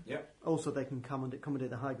 Okay. Yeah. Also, they can accommodate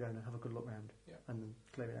the high ground and have a good look round. Yeah. And then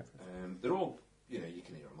clear it out. For us. They're all, you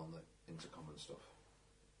can hear them on the intercom and stuff.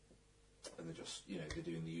 And they're just, they're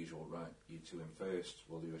doing the usual, right, you two in first,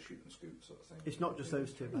 we'll do a shoot and scoot sort of thing. It's not just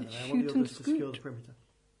those two, by the way. I want the others to secure the perimeter.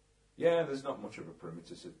 Yeah, there's not much of a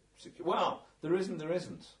perimeter to secure. Well, there isn't.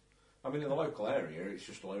 I mean, in the local area, it's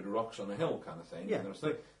just a load of rocks on a hill kind of thing. Yeah.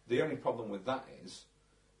 And the only problem with that is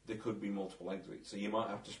there could be multiple exits. So you might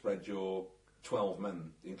have to spread your 12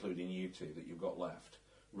 men, including you two, that you've got left,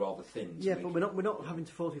 rather thin. Yeah, but we're not having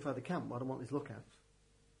to fortify the camp. What I want is lookouts.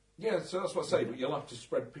 Yeah, so that's what I say, but you'll have to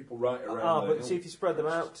spread people right around but see, if you spread them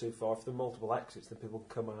out too far, if there are multiple exits, then people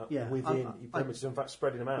can come out within your perimeter. In fact,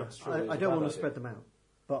 spreading them out. I don't want to spread them out,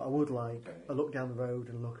 but I would like a look down the road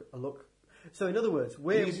and a look. So, in other words,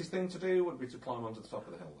 the easiest thing to do would be to climb onto the top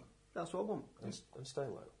of the hill, then. That's what I want. And stay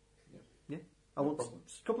low. Yeah. I want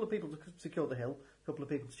a couple of people to secure the hill, a couple of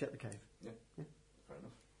people to check the cave. Yeah. Fair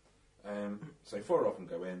enough. So 4 of them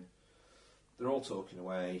go in. They're all talking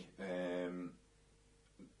away.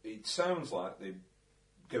 It sounds like they're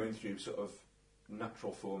going through sort of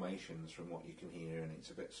natural formations from what you can hear, and it's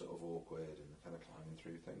a bit sort of awkward and kind of climbing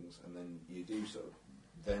through things. And then you do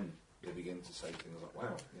then they begin to say things like,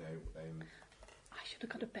 "Wow, I should have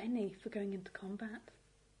got a penny for going into combat."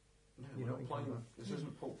 No, we're not playing. This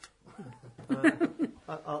isn't Paul.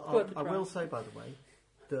 I will say, by the way,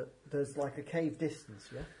 that there's like a cave distance,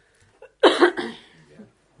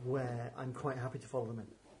 where I'm quite happy to follow them in.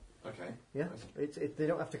 Okay. Yeah, they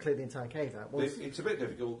don't have to clear the entire cave out. It's a bit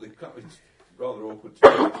difficult. It's rather awkward to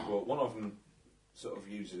do, but one of them sort of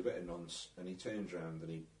uses a bit of nonce, and he turns around and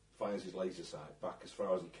he fires his laser sight back as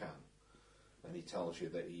far as he can, and he tells you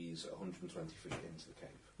that he's 120 feet into the cave.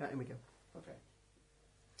 Yeah, here we go. Okay.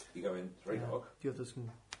 You go in, it's very dark. The others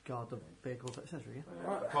can guard the vehicles, etc.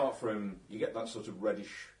 Yeah. Apart from, you get that sort of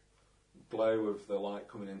reddish glow of the light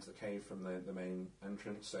coming into the cave from the main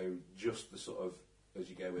entrance, so just the sort of, as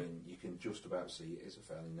you go in, you can just about see it is a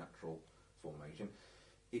fairly natural formation.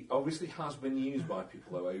 It obviously has been used by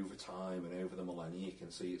people, though, over time and over the millennia. You can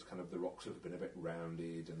see it's kind of, the rocks have been a bit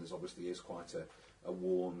rounded, and there's obviously is quite a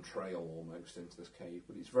worn trail almost into this cave.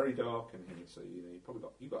 But it's very dark in here, so you've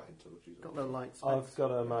got head torches. Got low lights. I've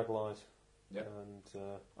got a mag light. Yeah. And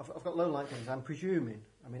I've got low light things. I'm presuming.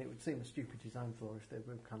 I mean, it would seem a stupid design flaw if they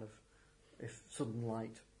were if sudden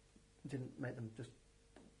light didn't make them just.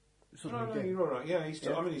 No, you're all right. Yeah, his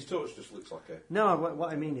torch just looks like a... No, what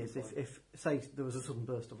I mean is, if say there was a sudden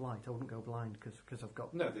burst of light, I wouldn't go blind because I've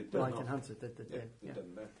got light enhancer. Yeah.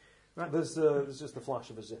 Right. There's just the flash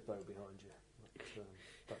of a Zippo behind you.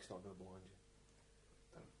 That's not going to blind you.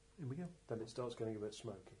 Here we go. Then it starts getting a bit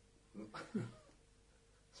smoky.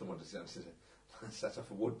 Someone decided to set off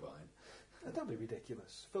a woodbine. Don't be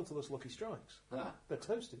ridiculous. Filterless Lucky Strikes. Ah. They're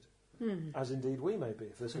toasted. As indeed we may be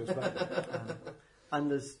if this goes back. And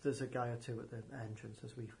there's a guy or two at the entrance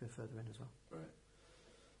as we go further in as well.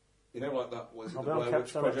 Right. Like that was the Blair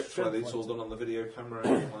Witch Project where it's all done on the video camera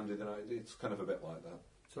and landed in. It's kind of a bit like that.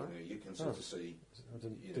 Sorry? You can sort of see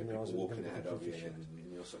didn't people walking ahead of you and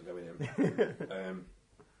you're sort of going in.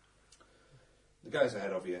 The guys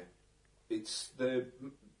ahead of you,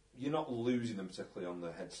 you're not losing them particularly on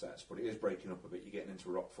the headsets, but it is breaking up a bit. You're getting into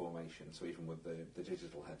rock formation, so even with the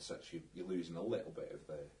digital headsets, you're losing a little bit of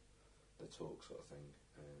the talk sort of thing.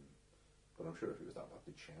 But I'm sure if it was that bad,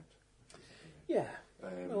 they'd shout. Yeah.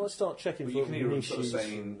 Well, let's start checking for you can hear them niches sort of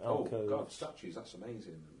saying, "Oh alcoves. God, statues! That's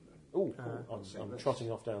amazing." Oh, I'm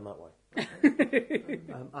trotting off down that way.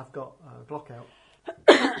 I've got Glock out.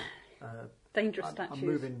 Dangerous statues. I'm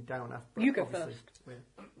moving down after. You go first.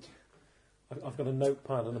 I've got a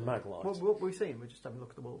notepad and a mag light. What we're seeing, we're just having a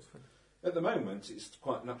look at the walls. At the moment, it's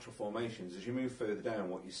quite natural formations. As you move further down,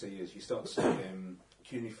 what you see is you start to see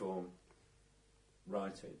cuneiform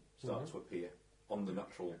writing start to appear on the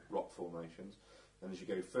natural rock formations. And as you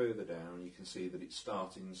go further down, you can see that it's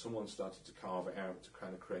someone started to carve it out to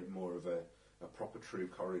kind of create more of a proper true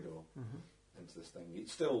corridor into this thing.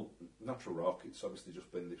 It's still natural rock, it's obviously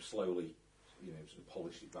just been, they've slowly, sort of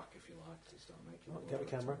polished it back, if you like, to start making it. Get the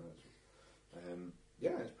camera.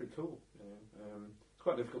 Yeah, it's pretty cool. It's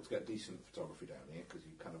quite difficult to get decent photography down here because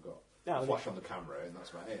you've kind of got a flash on the camera and that's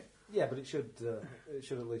about it. Yeah, but it should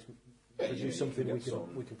at least produce something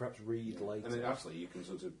we can perhaps read later. And then actually, you can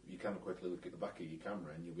quickly look at the back of your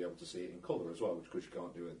camera and you'll be able to see it in colour as well, which of course you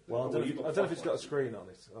can't do it. Well, I don't know if it's got a screen on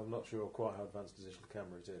it. I'm not sure quite how advanced a digital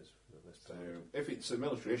camera it is. So if it's a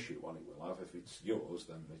military issue one, it will have. If it's yours,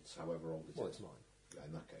 then it's however old it is. Well, it's mine. Yeah,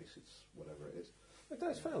 in that case, it's whatever it is.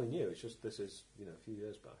 It's fairly new. It's just this is a few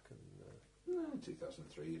years back. And in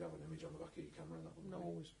 2003, you'd have an image on the back of your camera, and that wouldn't be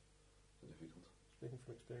always difficult. Speaking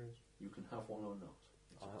from experience, you can have one or not.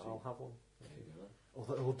 I'll have one. There you go.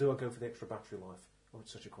 Or do I go for the extra battery life? Oh,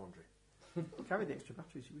 it's such a quandary. Carry the extra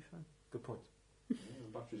batteries, you'll be fine. Good point. Yeah,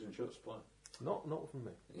 batteries in short supply. Not from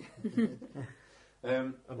me.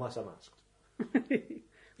 Unless I'm asked.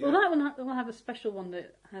 Well, that one will have a special one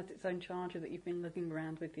that has its own charger that you've been lugging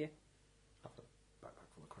around with you. I've got a backpack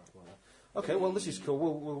full of crap like that. Okay, well, this is cool.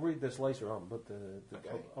 We'll read this later on, but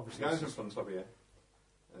obviously... Guys in front of you,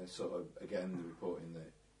 sort of, again, they're reporting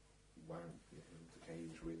that, wow, the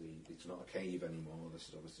cave's really... It's not a cave anymore. This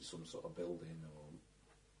is obviously some sort of building or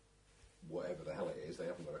whatever the hell it is. They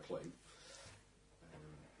haven't got a clue.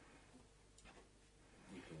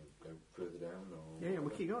 You can go further down or... Yeah, we'll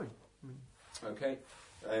keep going. Okay.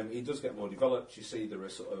 He does get more developed. You see there are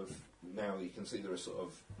sort of... Now you can see there are sort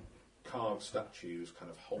of carved statues kind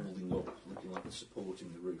of holding up, looking like they're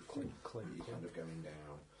supporting the roof. You're kind of going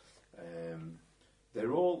down.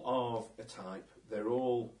 They're all of a type. They're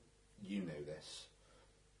all, you know this,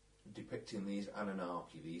 depicting these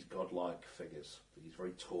Anunnaki, these godlike figures, these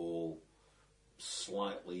very tall,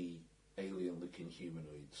 slightly alien-looking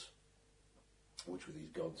humanoids, which were these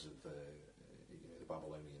gods of the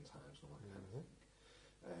Babylonian times and all that kind of thing.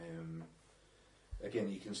 Again,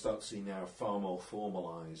 you can start to see now far more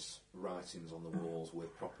formalised writings on the walls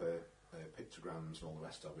with proper pictograms and all the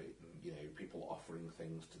rest of it. And, people offering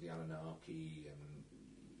things to the Anunnaki and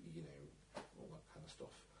all that kind of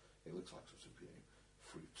stuff. It looks like sorts of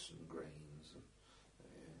fruits and grains and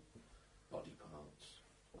body parts,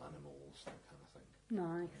 animals, that kind of thing.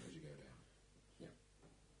 Nice. As you go down, yeah,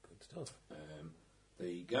 good stuff.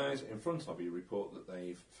 The guys in front of you report that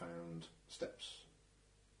they've found steps.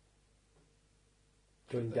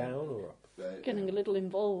 Going down or up? Getting a little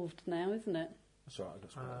involved now, isn't it? That's right.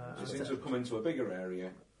 It seems to have come into a bigger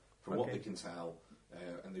area, from what they can tell,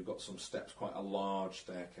 and they've got some steps, quite a large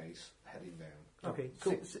staircase heading down. Okay,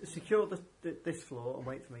 cool. Secure this floor and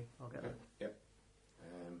wait for me. I'll get there. Yep.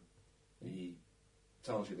 He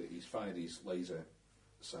tells you that he's fired his laser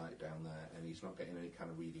sight down there, and he's not getting any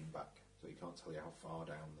kind of reading back, so he can't tell you how far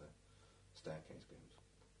down the staircase goes.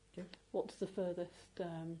 Okay. What's the furthest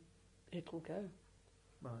it'll go?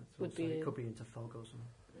 Right, so it could be into fog or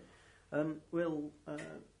something. Yeah. We'll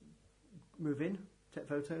move in, take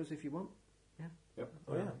photos if you want. Yeah. Yep.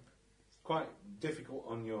 Oh yeah. Quite difficult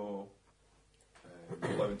on your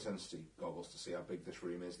low intensity goggles to see how big this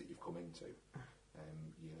room is that you've come into.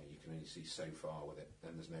 You can only see so far with it,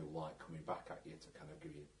 and there's no light coming back at you to kind of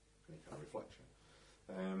give you any kind of reflection.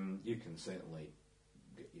 You can certainly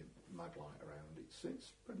get your mag light around. It's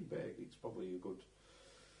pretty big. It's probably a good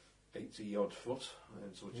 80-odd foot,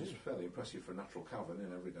 which is fairly impressive for a natural cavern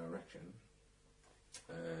in every direction.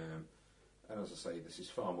 And as I say, this is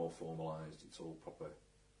far more formalised. It's all proper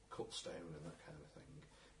cut stone and that kind of thing.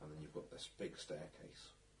 And then you've got this big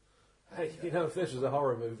staircase. Hey, if this was a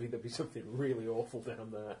horror movie, there'd be something really awful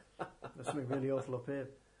down there. There's something really awful up here.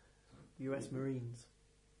 US Marines.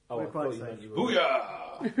 Oh, We're I quite thought you safe. meant you were...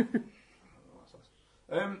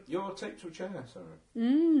 Booyah! You're taped to a chair, Sarah.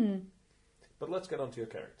 But let's get on to your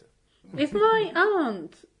character. Is my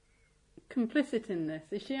aunt complicit in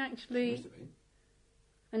this? Is she actually... She used to be.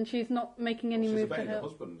 And she's not making any She's move to obeying her help?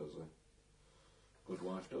 husband, does a good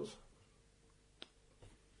wife does.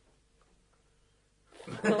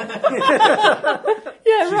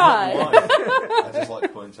 Yeah, right. I just like to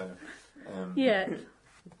point out. Yeah.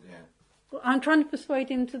 Yeah. Well, I'm trying to persuade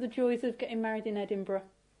him to the joys of getting married in Edinburgh.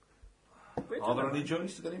 Are there any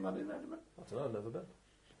joys to getting married in Edinburgh? I don't know, I've never been.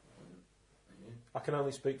 I can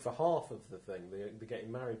only speak for half of the thing, the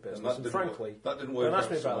getting married business, and frankly, that didn't work. don't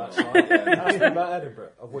ask me so about well. that side. Ask me about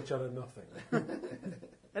Edinburgh, of which I know nothing.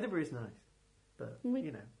 Edinburgh is nice, but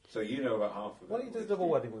So you know about half of it. Why don't you do a double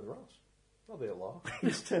wedding with Ross? That'll be a laugh. You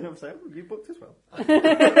just turn up and say, "Oh, you booked as well."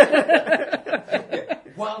 Yeah,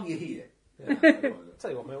 while you're here. Yeah.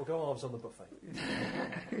 Tell you what, mate, we'll go halves on the buffet.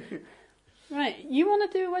 Right, you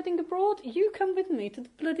want to do a wedding abroad? You come with me to the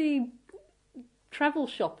bloody travel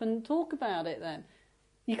shop and talk about it then.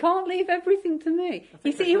 You can't leave everything to me.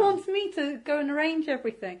 You see, he wants me to go and arrange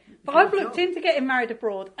everything. But I've looked into getting married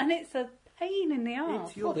abroad, and it's a pain in the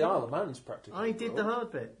arse. It's The Isle of Man's practically. I did the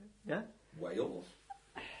hard bit. Yeah. Wales.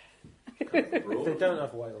 They don't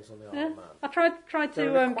have whales on the Isle of Man. I tried They're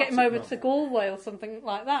to an get him over aquatic to Galway or something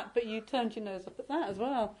like that, but you turned your nose up at that as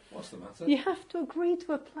well. What's the matter? You have to agree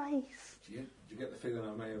to a place. Do you get the feeling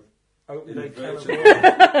I may have Opening a can of inadvertently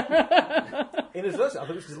Inadvertently, I think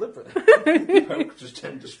it was deliberate. poked his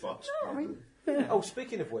tender spot? Oh,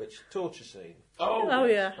 speaking of which, torture scene. Oh,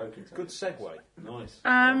 yeah. Good segue. Nice.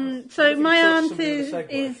 So my sort aunt something with a segue.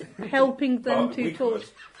 is helping them Oh, to we torture. could.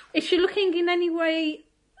 Is she looking in any way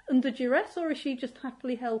under duress, or is she just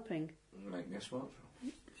happily helping? Make me a smart.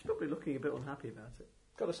 She's probably looking a bit unhappy about it.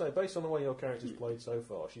 Got to say, based on the way your character's played so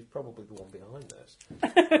far, she's probably the one behind this.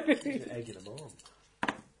 She's egging them on.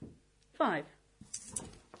 5.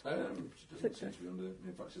 She doesn't seem to be under.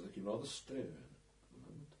 In fact, she's looking rather stern at the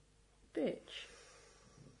moment. Bitch.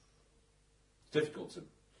 It's difficult to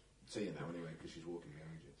see her now anyway because she's walking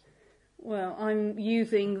behind you. So. Well, I'm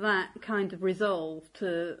using that kind of resolve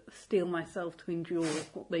to steel myself to endure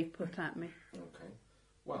what they put at me. Okay.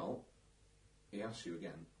 Well, he asks you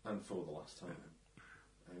again, and for the last time,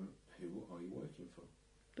 who are you working for?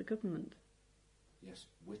 The government. Yes,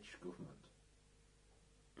 which government?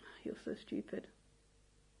 You're so stupid.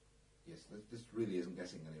 Yes, this really isn't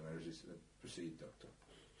getting anywhere, is it? Proceed, Doctor.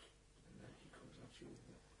 And then he comes at you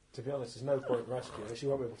with To be honest, there's no point in rescuing her. She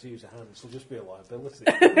won't be able to use her hands. She'll just be a liability.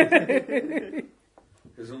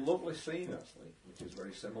 There's a lovely scene, actually, which is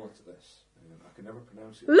very similar to this. I can never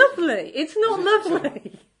pronounce it. Lovely! It's not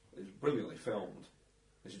lovely! It's brilliantly filmed.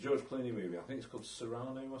 It's a George Clooney movie. I think it's called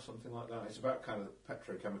Serrano or something like that. It's about kind of the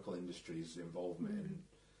petrochemical industry's involvement in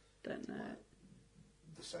Don't know.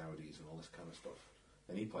 the Saudis and all this kind of stuff.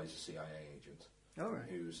 And he plays a CIA agent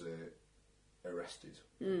who's arrested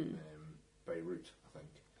in Beirut, I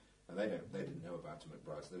think. And they didn't know about him at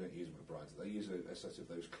McBride's. They don't use him at McBride's. They use a set of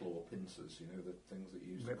those claw pincers, you know, the things that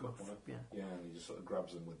you use to cut one up. Yeah, and he just sort of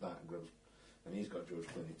grabs them with that. And he's got George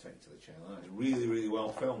Clooney take to the chair. It's really, really well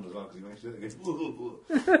filmed as well because he makes it. It goes,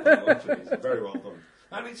 it's very well done.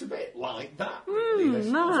 And it's a bit like that,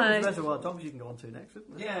 really. Nice. Reservoir Dogs you can go on to next,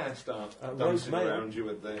 isn't it? Yeah, start dancing around you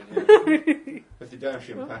with the with the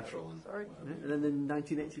Dacian petrol. And, And then in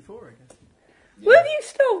 1984, I guess. yeah. Will you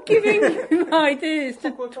stop giving him ideas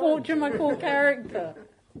to torture my poor character?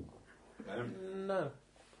 No.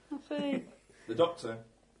 I see. The Doctor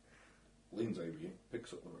leans over you,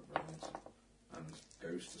 picks up the rubber bands, and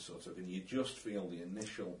goes to sort of, and you just feel the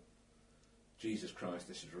initial, Jesus Christ,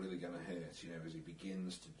 this is really going to hurt, you know, as he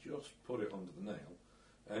begins to just put it under the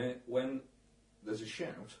nail, when there's a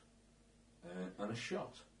shout and a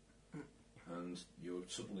shot, and you're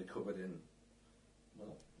suddenly covered in,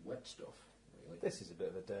 well, wet stuff, really. This is a bit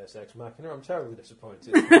of a Deus Ex Machina. I'm terribly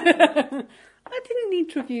disappointed. I didn't need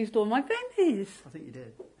to have used all my pennies. I think you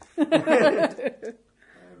did. And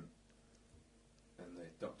the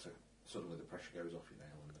Doctor, suddenly the pressure goes off your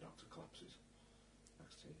nail and the Doctor collapses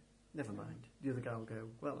next to you. Never mind. The other guy will go,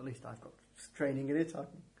 well, at least I've got training in it. I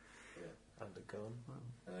can... Yeah. And a gun.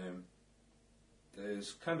 Wow.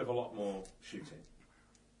 There's kind of a lot more shooting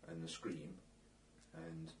and the scream,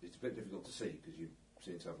 and it's a bit difficult to see because you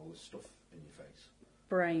seem to have all this stuff in your face.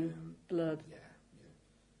 Brain, blood. Yeah.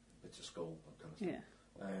 Bits of skull, that kind of stuff.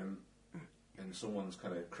 Yeah. And someone's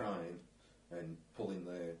kind of crying and pulling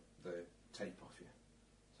the tape off you,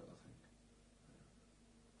 sort of thing.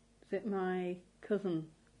 Is it my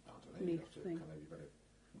cousin? I don't know, you have to kind of, you better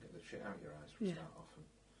get the shit out of your eyes for a start off. And,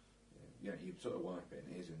 yeah, you sort of wipe it,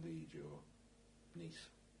 and it is indeed your niece.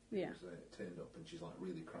 Yeah. Who's turned up, and she's like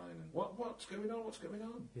really crying, and what's going on? What's going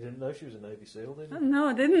on? You didn't know she was a Navy SEAL, did you? No,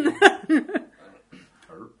 I didn't.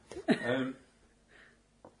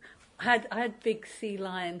 I had big sea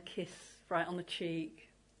lion kiss right on the cheek.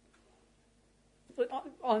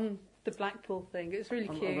 On the Blackpool thing. It was really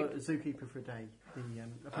cute. I'm a zookeeper for a day.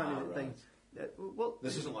 Apparently well,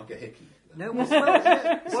 this isn't like a hickey. No, one of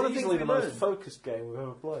the things Easily we the most learned. focused game we've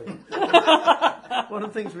ever played. One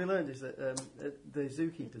of the things we learned is that the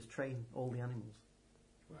zookeepers train all the animals.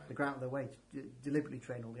 Right. They go out of their way to deliberately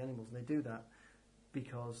train all the animals, and they do that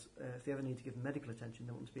because if they ever need to give them medical attention,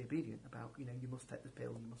 they want to be obedient about, you must take this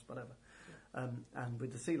pill, you must whatever. Yeah. And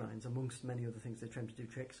with the sea lions, amongst many other things, they train to do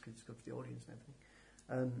tricks because it's good for the audience and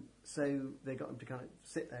everything. So they got them to kind of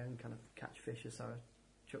sit there and kind of catch fish as Sarah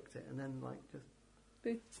chucked it, and then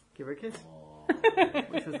just give her a kiss,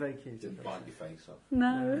 which was very cute. Didn't bite your face off.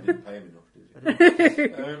 No. You didn't pay him enough, did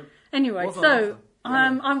you? Anyway, so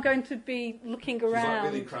I'm going to be looking She's around.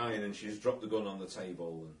 like really crying, and she's dropped the gun on the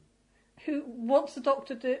table. And What's the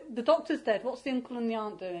doctor do? The doctor's dead. What's the uncle and the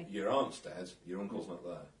aunt doing? your aunt's dead. Your uncle's not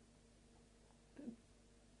there.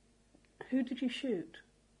 Who did you shoot?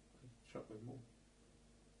 Shot with more.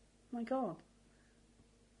 My God.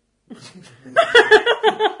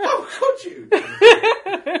 How could you?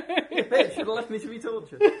 Bitch, should have left me to be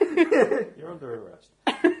tortured. You're under arrest.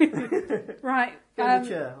 Right. Get in the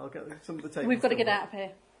chair. I'll get some of the tape. We've got to get out of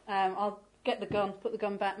here. I'll get the gun, put the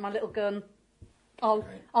gun back, my little gun. I'll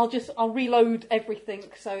reload everything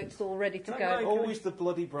so it's all ready to go. Always the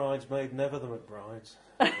bloody bridesmaid, never the McBrides.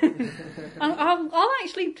 I'll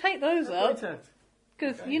actually take those up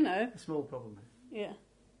because Okay. you know. A small problem. Yeah.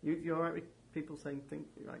 You're alright with people saying things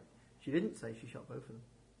like she didn't say she shot both of them.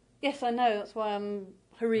 Yes, I know. That's why I'm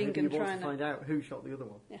hurrying Maybe and you want trying to find out who shot the other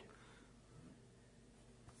one. Yeah.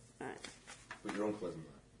 Right. But your uncle isn't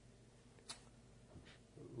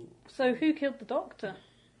there. So who killed the doctor?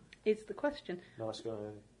 Is the question. Nice guy.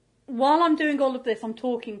 While I'm doing all of this, I'm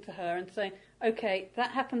talking to her and saying, "Okay,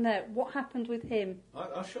 that happened there. What happened with him?"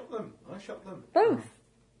 I shot them. Both.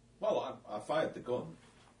 Well, I fired the gun.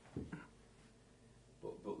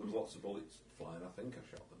 But there was lots of bullets flying. I think I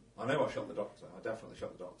shot them. I know I shot the doctor. I definitely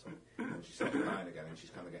shot the doctor. And she started crying again, and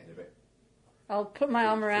she's kind of getting a bit. I'll put my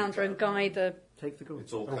arm around her and guide her. Take the gun.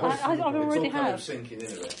 It's all I kind already of have. sinking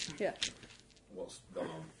in a bit. Yeah. What's gone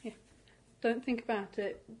on? Don't think about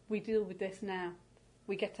it. We deal with this now.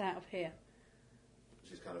 We get out of here.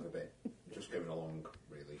 She's kind of a bit just going along,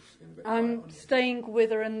 really. She's getting a bit quiet on I'm you. staying with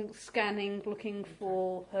her and scanning, looking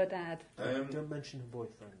for her dad. Don't mention her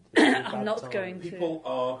boyfriend. I'm not going to. People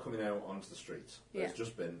are coming out onto the streets. There's Yeah.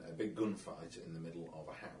 just been a big gunfight in the middle of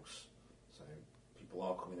a house. So people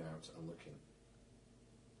are coming out and looking.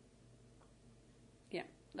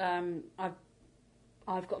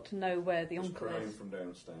 I've got to know where the Just uncle crying is. from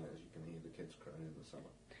downstairs. You can hear the kids crying in the cellar.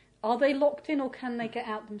 Are they locked in or can they get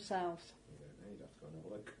out themselves? You don't know. You'd have to go and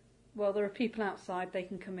have a look. Well, there are people outside. They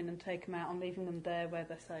can come in and take them out. I'm leaving them there where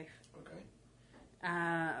they're safe. Okay.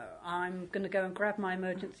 I'm going to go and grab my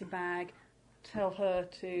emergency bag, tell her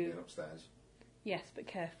to... Going upstairs. Yes, but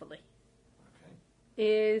carefully. Okay.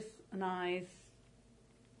 Ears and eyes.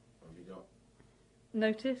 What have you got?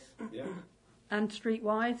 Notice. Yeah. And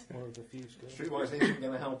streetwise. One of the few skills. Streetwise isn't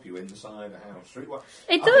going to help you inside a house. Streetwise.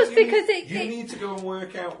 It I does think you because need, you need to go and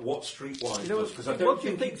work out what Streetwise does, because I don't what do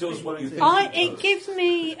you think it think does what you Streetwise think is? it It does. gives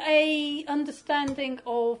me a understanding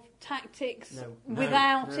of tactics No.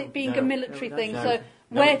 without No. it being No. a military No, thing. no. So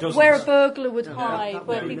No, it doesn't. where a burglar would No, hide, that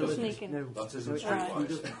where would be people military. sneak in. No, That isn't Right.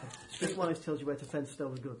 Streetwise. Streetwise tells you where to fence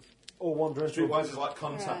stolen goods. Or wander into Streetwise is like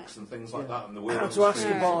contacts and things like Yeah. that, and the word How on to the ask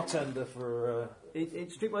street. a bartender for...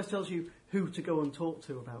 Streetwise tells you who to go and talk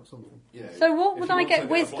to about something. You know, So what if would you I want to get a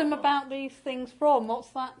wisdom black- about these things from? What's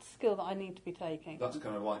that skill that I need to be taking? That's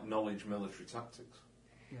kind of like knowledge military tactics.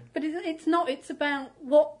 But it's not. It's about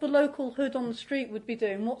what the local hood on the street would be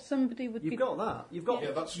doing, what somebody would You've be... got that. You've got.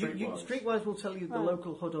 Yeah, that's Streetwise. Streetwise will tell you the Right.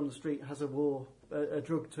 local hood on the street has a war, a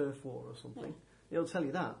drug turf war or something. It'll tell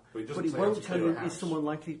you that, But it doesn't but it say how won't to tell clear you a is house. someone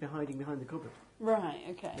likely to be hiding behind the cupboard. Right,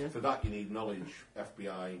 okay. Yeah. For that, you need knowledge,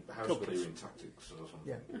 FBI, house Cupboards. clearing tactics or something.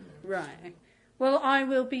 Yeah. You know. Right. Well, I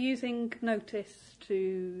will be using notice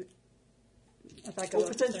to... as I go Or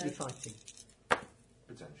potentially upstairs. fighting.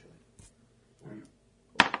 Potentially.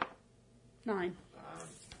 9.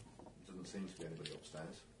 Doesn't seem to be anybody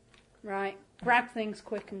upstairs. Right. Grab things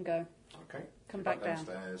quick and go. Okay. Come So back down.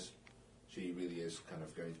 downstairs. She really is kind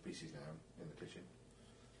of going to pieces now in the kitchen.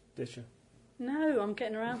 Disher. No, I'm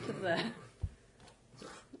getting her out of there.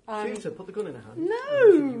 Shoot her, put the gun in her hand. No!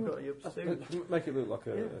 You've got you upstairs. Make it look like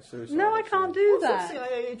a suicide. No, I can't do What that.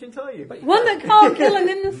 CIA agent are you? One that can't kill an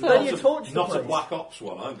Then you innocent. torture the Not a place. Black Ops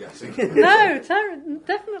one, I'm guessing. No,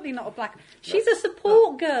 definitely not a black. She's a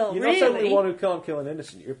support girl, You're not only really. one who can't kill an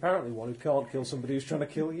innocent, you're apparently one who can't kill somebody who's trying to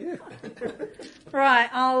kill you. Right,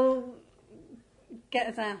 I'll get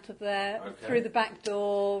us out of there Okay. through the back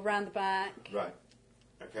door, round the back. Right.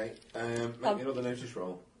 Okay. Make me another notice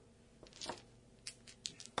roll.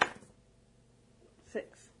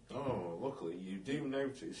 6. Oh, luckily you do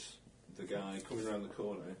notice the guy coming around the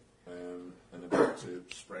corner and about to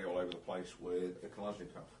spray all over the place with a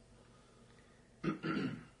Kalashnikov.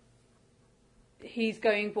 He's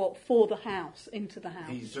going what for the house, into the house.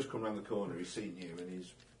 He's just come around the corner, he's seen you, and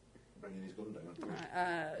he's bringing his gun down.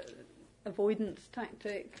 Right, avoidance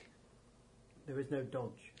tactic. There is no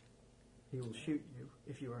dodge. He will shoot you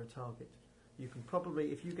if you are a target. You can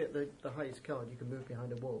probably, if you get the highest card, you can move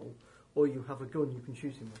behind a wall, or you have a gun you can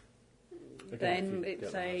shoot him with. Then if you it's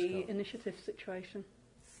get the highest a card. initiative situation.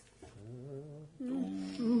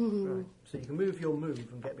 Right. So you can move your move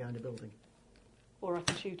and get behind a building, Or I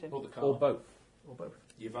can shoot him. Pull the car. Or both. or both.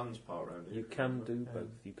 Your van's part around it. You can do both.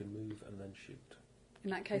 You can move and then shoot. In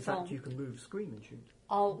that In case, fact, you can move, scream and shoot.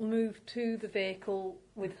 I'll move to the vehicle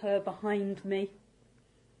with her behind me.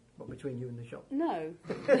 What, between you and the shop? No.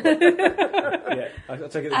 Yeah, I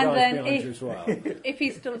take it the And guy's then behind you as well. If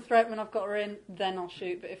he's still a threat when I've got her in, then I'll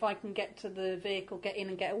shoot. But if I can get to the vehicle, get in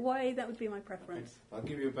and get away, that would be my preference. I'll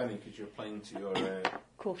give you a penny because you're playing to your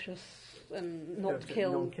Cautious and not Yeah,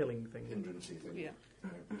 kill. non-killing thing. hindrancy thing. Yeah.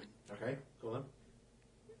 Okay, go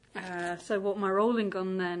on So what am I rolling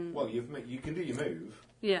on then? then. Well, you can do your move.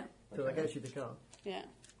 Yeah. So that gets you the car. Yeah.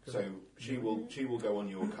 So she will go on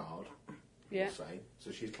your card. Yeah. We'll say.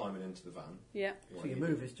 So she's climbing into the van. Yeah. So your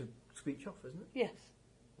move is to screech off, isn't it? Yes.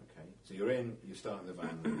 Okay. So you're in. You're starting the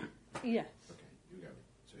van. Yes. Okay. You go.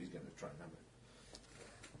 So he's going to try and number.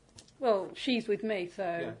 Well, she's with me, so.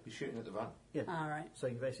 Yeah. He's shooting at the van. Yeah. All right. So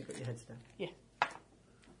you basically got your heads down. Yeah.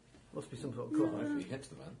 Must be some sort of cover. If he hits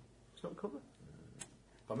the van. It's not cover.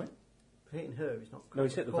 Pardon me? Hitting her is not cover. No,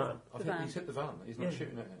 he's hit the van. I The think van. he's hit the van. He's not Yeah.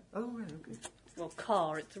 shooting at it. Oh, right, okay. Well,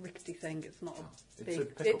 car, it's a rickety thing. It's not a It's big. a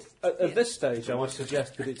pickup. At Yeah. this stage, I would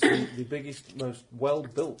suggest that it's the biggest, most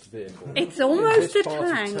well-built vehicle. It's in almost this a part of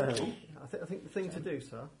tank. town. I think the thing to do,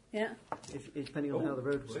 sir, Yeah. if depending on how the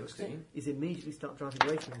road works, 16. is immediately start driving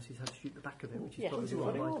away from him so he's had to shoot the back of it, which is Yeah. probably the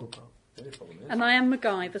more vital part. The only problem is And I am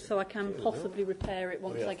MacGyver, so I can possibly repair it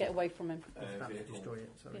once I get away from him. It's about to vehicle destroy it,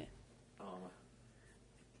 sorry. Yeah. armour.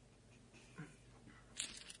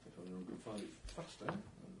 If anyone can find it faster, then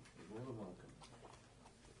you're more than welcome.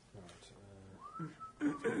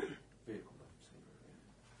 Vehicle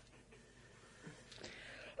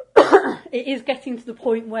notes. It is getting to the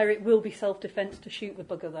point where it will be self-defence to shoot the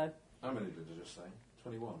bugger, though. How many did I just say?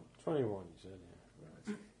 21. 21, you said,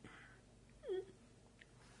 yeah. Right.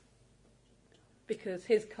 Because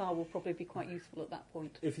his car will probably be quite useful at that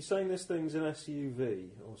point. If you're saying this thing's an SUV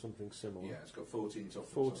or something similar, Yeah, it's got 14 top.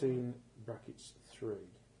 14 brackets 3. Yeah.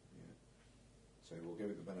 So we'll give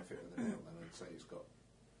it the benefit of the doubt then and say it's got.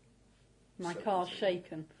 My 17. car's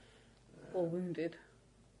shaken or wounded.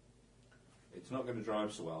 It's not going to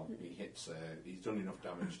drive so well. He hits. He's done enough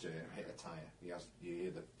damage to hit a tyre. You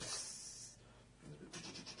hear the.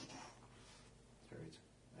 Through it.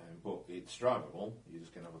 But it's drivable. You're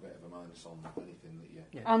just going to have a bit of a minus on anything that you.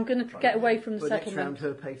 Yeah. I'm going to get away from the But next round, settlement.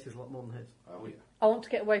 her pace is a lot more than his. Oh yeah. I want to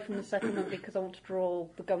get away from the settlement because I want to draw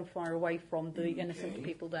the gunfire away from the innocent Okay.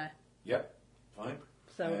 people there. Yep. Fine.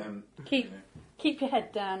 So keep your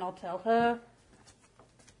head down. I'll tell her.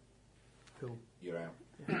 Cool. You're out.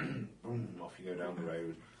 Boom, off you go down the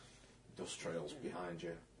road. Dust trails behind you,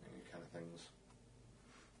 and kind of things.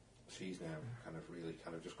 She's now kind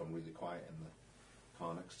of just gone really quiet in the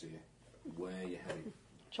car next to you. Where are you heading?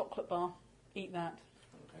 Chocolate bar. Eat that.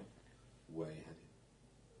 Okay. Where are you heading?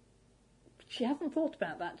 She hasn't thought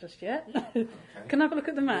about that just yet. Okay. Can I have a look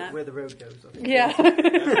at the map? Where the road goes, I think. Yeah.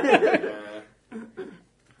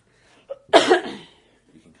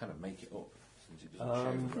 You can kind of make it up since it doesn't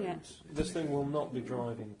show the Yeah. roads. This thing will not be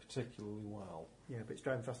driving particularly well. Yeah, but it's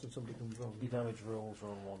driving faster than somebody comes wrong. Your damage rolls are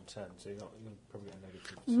on 110, so you'll probably get a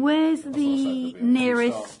negative. Where's That's what I said, the there'll be a-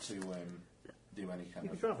 nearest? to do any kind You can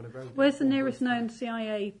of drive on a road. Where's the nearest known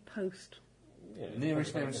CIA post? Yeah,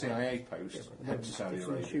 nearest known CIA post. Head to Saudi If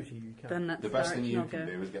someone Arabia. shoots you, can. Then that's The best thing direction you I'll can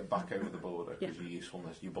go. do is get back over the border because Yeah. your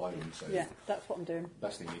usefulness, you blown. So Yeah, that's what I'm doing.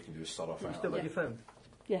 best thing you can do is sod off You out still of got there. your phone?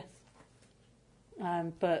 Yes.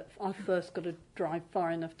 But I've first got to drive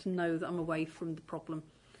far enough to know that I'm away from the problem.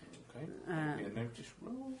 Okay. Uh, Give me a notice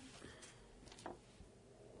roll.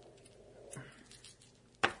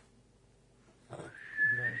 No.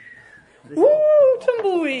 This, Woo! this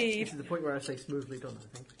Tumbleweed! is the point where I say smoothly done,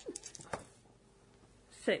 I think.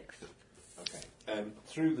 6. Okay.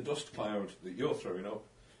 Through the dust cloud that you're throwing up,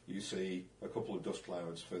 you see a couple of dust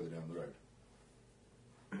clouds further down the road.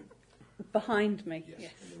 Behind me. Yes,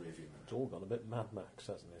 Yes. in the rearview It's all gone a bit Mad Max,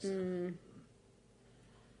 hasn't it? mirror.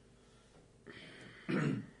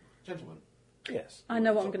 Gentlemen. Yes. I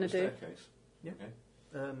know what top I'm going of to the do. staircase. Yeah.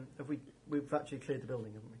 Okay. We've actually cleared the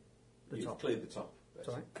building, haven't we? The You've top. cleared the top. It's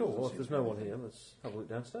all right. Cool, well, if there's no one here, let's have a look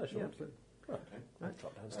downstairs, shall Yeah, we? absolutely. Right. Okay. I'll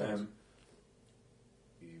drop downstairs.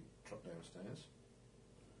 You drop downstairs.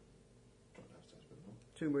 Drop downstairs a bit more.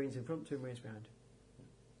 2 Marines in front, 2 Marines behind.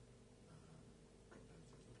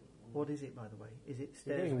 What is it, by the way? Is it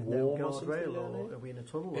stairs getting with no warm or something guardrail, down or here? are we in a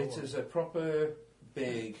tunnel? Or It what? is a proper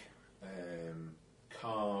big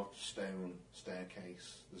carved stone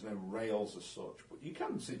staircase. There's no rails as such, but you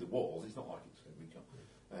can see the walls. It's not like it's going to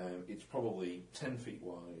be. It's probably 10 feet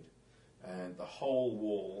wide, and the whole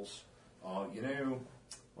walls are,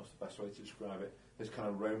 what's the best way to describe it? There's kind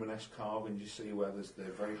of Romanesque carvings you see where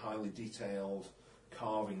they're very highly detailed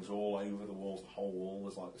carvings all over the walls. The whole wall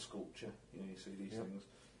is like a sculpture. You see these things.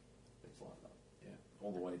 It's like that. Yeah,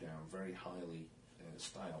 all the way down, very highly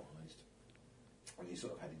stylised. And you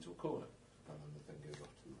sort of head into a corner, and then the thing goes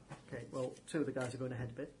off to the left. Okay, well, 2 of the guys are going ahead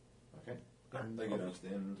a bit. Okay. And They go down to the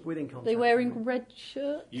end. Within contact. They wearing red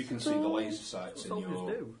shirts? You can see the laser sights in Soldiers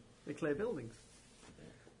your... do. They clear buildings.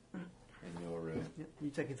 In your Yeah. You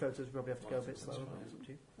taking photos, you probably have to go a bit slower. It's up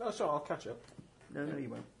to you. No, sorry, I'll catch up. No, you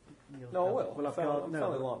won't. No, I will. We'll have, I'm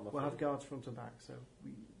fairly light, my we'll have feet. guards front and back, so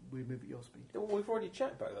we move at your speed. Well, we've already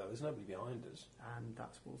checked back there. There's nobody behind us. And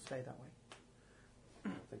will stay that way. I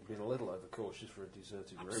think you've been a little overcautious for a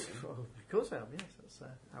deserted room. Well, of course I am, yes. That's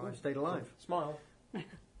how I've stayed alive. Smile. You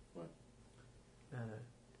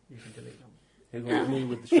can delete them. He'll want me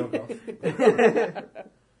with the shrug off.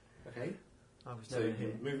 Okay. I was So never you're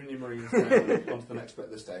here. moving your marines down onto the next bit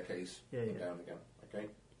of the staircase, Yeah, and yeah. down again. Okay,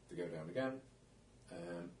 to go down again,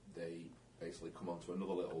 they basically come onto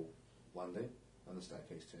another little landing, and the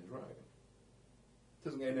staircase turns right again.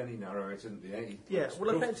 Doesn't get any narrower, it isn't the 80. Yeah, well,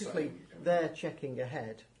 effectively, they're checking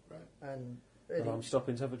ahead. Right. And I'm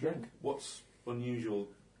stopping to have a drink. What's unusual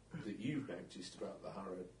that you've noticed about the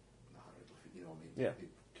Harrod, you know what I mean, Yeah. the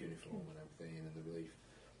cuneiform and everything, and the relief,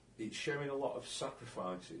 it's showing a lot of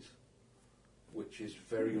sacrifices, which is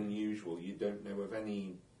very unusual. You don't know of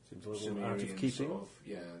any Seems a little Sumerian out of keeping. sort of,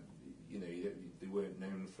 they weren't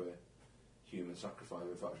known for human sacrifice.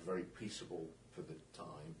 In fact, very peaceable for the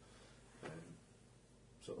time,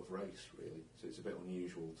 sort of race, really. So it's a bit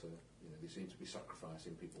unusual to, they seem to be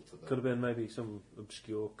sacrificing people to the... Could have been maybe some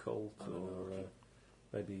obscure cult Oh, or okay.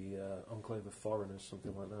 maybe enclave of foreigners,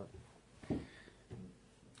 something like that.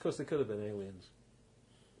 Of course, they could have been aliens.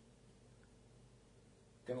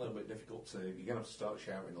 Getting a little bit difficult to... You're going to have to start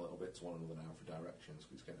shouting a little bit to one another now for directions,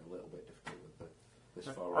 because it's getting a little bit difficult with this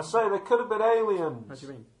far I say they could have been aliens. how do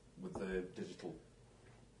you mean? with the digital...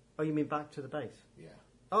 Oh, you mean back to the base? Yeah.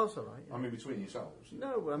 Oh, that's all right. Yeah. I mean, between yourselves.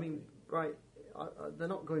 No, I mean, right, they're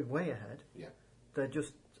not going way ahead. Yeah. They're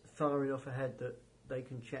just far enough ahead that they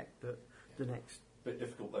can check that the next... Bit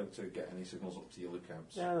difficult, though, to get any signals up to your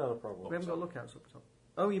lookouts. Yeah, not a problem. We haven't got lookouts up top.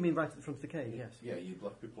 Oh, you mean right at the front of the cave, yes. Yeah, you'd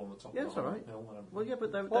left people on the top Yeah, of it's the all right. hill and everything. Well, yeah,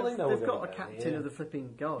 but Well, they know they've we're got a going down captain here. of the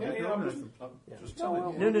flipping guard. Yeah, They can I'm organise just, them. I'm Yeah. just No, telling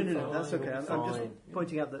well, you. No, that's okay. I'm just Fine.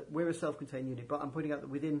 pointing out that we're a self-contained unit, but I'm pointing out that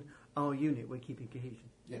within our unit we're keeping cohesion.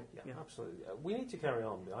 Yeah. Yeah, absolutely. We need to carry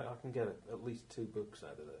on. I can get at least 2 books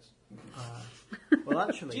out of this. Well,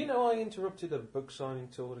 actually... Do you know I interrupted a book signing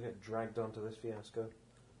tour to get dragged onto this fiasco?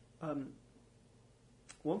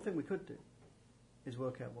 One thing we could do is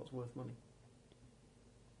work out what's worth money.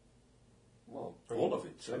 Well, All of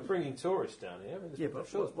it, so bringing tourists down here. I mean, Yeah, but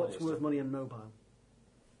sure there's what's plenty of worth stuff. money and mobile?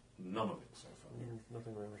 none of it so far.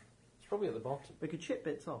 Nothing really. It's probably at the bottom. We could chip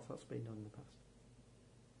bits off, that's been done in the past.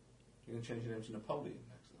 You're going to change your name to Napoleon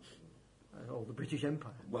next then? Or the British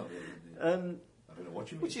Empire. Well, I don't know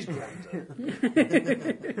what you mean. Which is grander.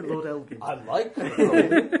 Lord Elgin. I like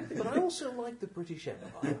the but I also like the British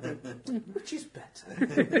Empire. Which is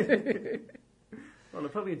better? Well,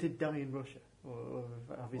 Napoleon did die in Russia, or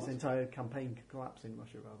have his entire campaign collapse in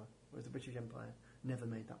Russia, rather, whereas the British Empire never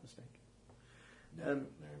made that mistake. No, we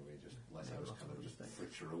just let no, ours lots kind of of just mistakes.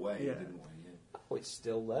 fritter away, Yeah. didn't we? Yeah. Oh, it's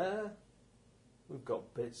still there. We've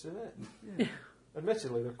got bits of it. Yeah.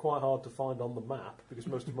 Admittedly, they're quite hard to find on the map because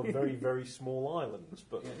most of them are very, very small islands.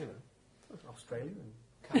 But Australia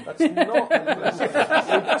and that's not. We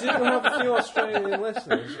do have a few Australian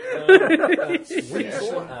listeners. We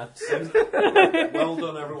thought that. Well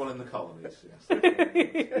done, everyone in the colonies.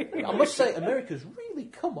 Yes. I must say, America's really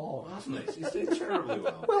come on. Hasn't it? It's did terribly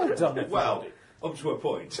well. Well done, everybody. Well, up to a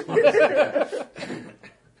point.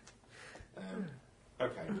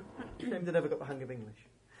 Okay. Shame they never got the hang of English.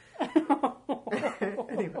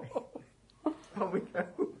 Anyway, on we go.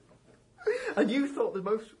 And you thought the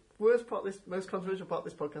worst part, most controversial part of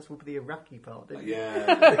this podcast would be the Iraqi part, didn't you?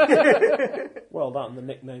 Yeah. Well, that and the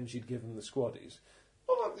nicknames you'd given the squaddies.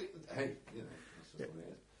 Well, hey, that's just what it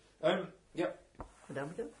is. Yep. And down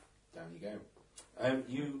we go. Down you go.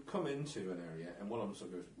 You come into an area, and one of them sort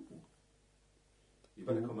of goes, "Ooh, you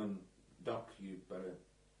better come and Doc, you better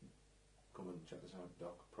come and check this out,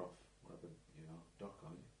 Doc, Prof, whatever you are, Doc,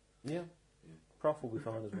 aren't you?" Yeah. Prof will be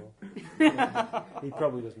fine as well. He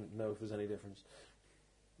probably doesn't know if there's any difference.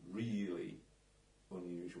 Really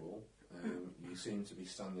unusual. You seem to be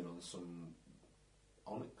standing on some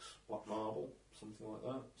onyx, black marble, something like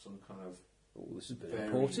that. Some kind of Oh, this has been very,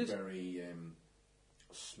 imported. very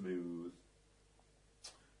smooth,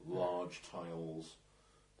 large tiles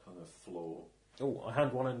kind of floor. Oh, I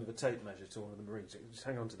hand one end of a tape measure to one of the Marines. Just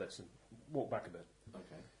hang on to this and walk back a bit.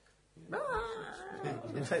 Okay.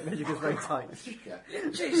 The tape measure goes very tight. Yeah.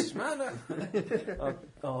 Jesus, man!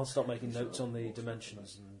 I'll start making notes on the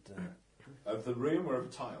dimensions and. Of the room or of a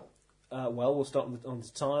tile? Well, we'll start on the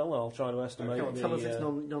tile. I'll try to estimate Come on, tell us it's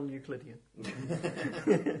the. non-Euclidean.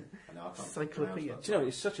 can't Cyclopedia. pronounce Do you know,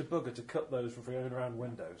 it's such a bugger to cut those from going around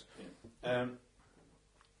windows. that.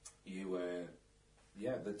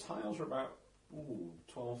 The tiles are about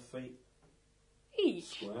 12 feet Each.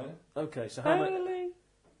 square. Okay, so how many? Really?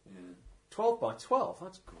 Yeah. 12 by 12,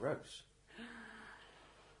 that's gross.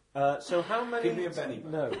 So how many... Give me a Benny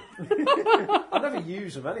back. No. I never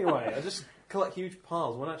use them anyway. I just collect huge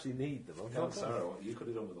piles when I actually need them. God, Sarah, what you could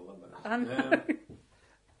have done with a lemon.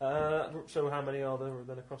 So how many are there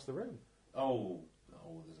then across the room? There's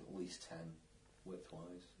at least 10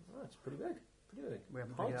 width-wise. Oh, that's pretty big. Pretty big. We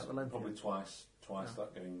haven't figured out the length Probably yet. twice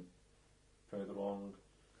that going further along.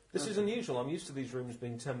 This is unusual. I'm used to these rooms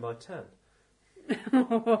being 10 by 10.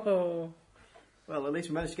 Well, at least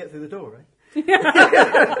we managed to get through the door, eh?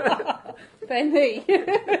 Benny.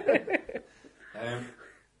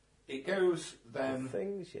 It goes then...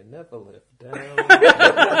 Things you never live down.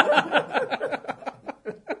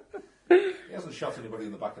 He hasn't shot anybody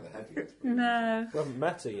in the back of the head yet. No. We haven't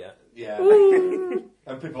met her yet. Yeah.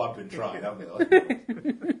 And people have been trying, haven't they?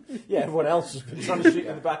 Yeah, everyone else has been trying to shoot you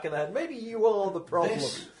in the back of the head. Maybe you are the problem.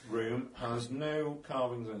 This room has no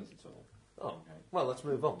carvings in it at all. Oh, Okay. well, let's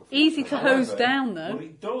move on. Easy to hose However, down, though. What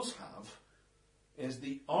it does have is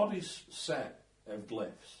the oddest set of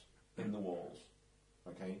glyphs in the walls.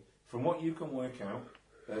 Okay? From what you can work out,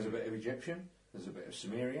 there's a bit of Egyptian, there's a bit of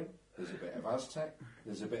Sumerian, there's a bit of Aztec,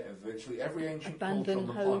 there's a bit of virtually every ancient culture Abandon on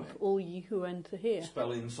the hope, planet all ye who enter here.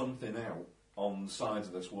 spelling something out on the sides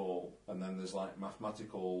of this wall, and then there's like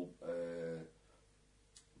mathematical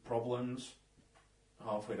problems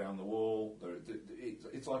halfway down the wall.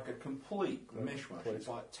 It's like a complete mishmash. It's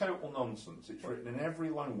like total nonsense. It's written in every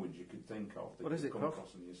language you could think of that What is you've it, come Prof?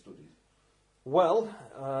 across in your studies. Well,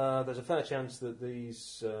 there's a fair chance that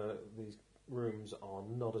these rooms are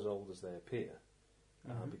not as old as they appear,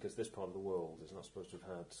 because this part of the world is not supposed to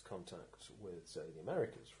have had contact with, say, the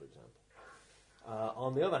Americas, for example.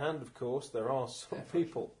 On the other hand, of course, there are some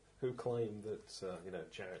people who claim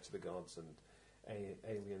that, chariots of the gods and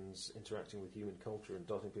aliens interacting with human culture and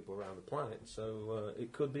dotting people around the planet, so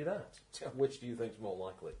it could be that. Which do you think is more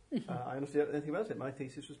likely? I honestly don't know anything about it. My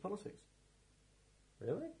thesis was politics.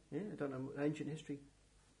 Really? Yeah, I don't know ancient history.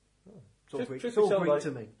 Oh. It's all Truth- Greek, truth it's all be told, Greek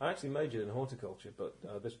to me. I actually majored in horticulture, but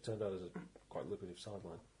this turned out as a quite lucrative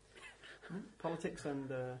sideline. Politics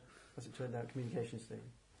and, as it turned out, communications theory.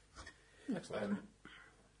 Excellent.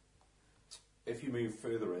 If you move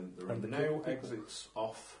further in, there are And the no people. exits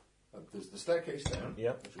off. There's the staircase down,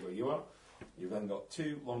 Yep. which is where you are. You've then got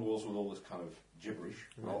two long walls with all this kind of gibberish.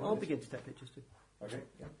 I'll begin to take pictures too. Okay.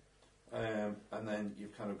 And then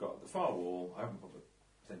you've kind of got the far wall. I haven't put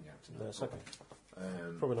the thing out tonight. No, it's okay.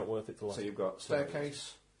 Um, Probably not worth it to last. so you've got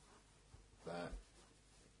staircase, there,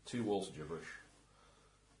 two walls of gibberish,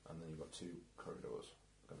 and then you've got two corridors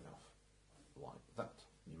going off like that.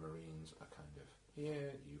 Your marines are kind of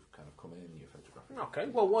here, you've kind of come in, you're photographing. Okay,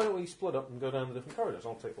 well, why don't we split up and go down the different corridors?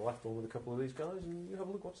 I'll take the left one with a couple of these guys, and you have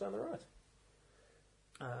a look what's down the right.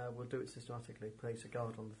 We'll do it systematically. Place a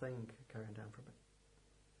guard on the thing, carry on down for a bit.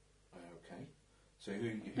 Okay. So who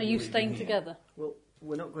Are you leading staying here? together? Well,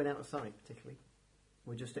 we're not going out of sight particularly.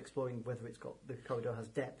 We're just exploring whether the corridor has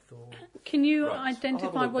depth or... Can you Right. I'll have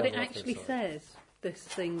identify a look what down it the left-hand actually side. says? This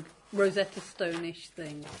thing, Rosetta Stone-ish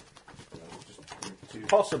thing.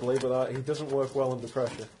 Possibly, but he doesn't work well under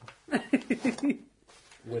pressure.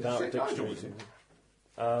 Without Did you say dictionary.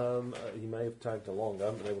 He may have tagged along. I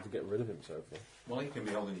haven't been able to get rid of him so far. Well, he can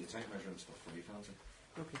be holding your tape measure and stuff for you, can't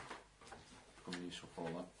he? Okay. Become useful for all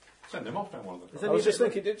that. Send him off down one of the Is I any was of just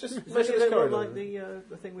it thinking, just Does measure any of this it look corridor. like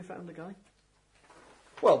the thing we found the guy?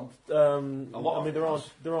 Well, lot I mean,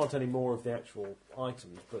 of there aren't any more of the actual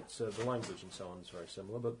items, but the language and so on is very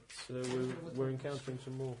similar. But we're encountering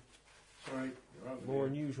some more Sorry, you're over more here.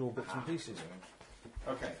 unusual bits and pieces.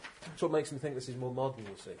 Okay. That's what makes me think this is more modern.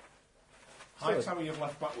 You see. High So- tower you've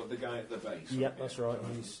left back with the guy at the base. Yep, okay? that's right.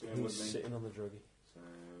 He's He's with me. sitting on the druggie. So,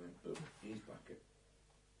 but he's back at,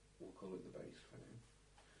 we'll call it the base for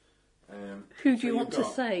now. Who do So you want you've to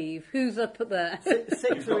got- save? Who's up there?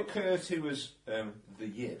 You've got Kurt, who was the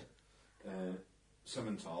Yid.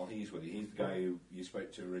 Simmental, he's with you. He's the guy who you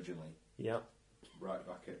spoke to originally, Yep. right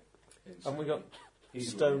back at. And we got He's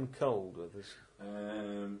with Stone Cold with us.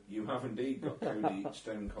 you. You have indeed got Cody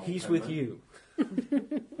Stone Cold. He's Penman. with you. Oh,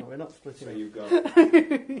 we're not splitting So up. you've got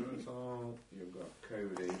Simmental, you've got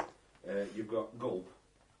Cody, you've got Gulp,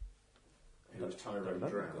 who's Tyrone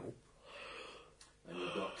Drown. And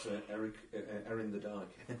you've got Eric, Erin the Dark,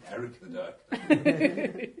 Eric the Dark,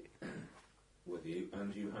 with you,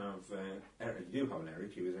 and you have Eric. You do have an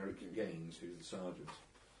Eric. Who is Eric Gaines, who's the sergeant.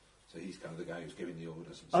 So he's kind of the guy who's giving the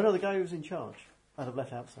orders. And Oh stuff. no, the guy who was in charge. I'd have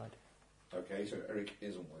left outside. Okay, so Eric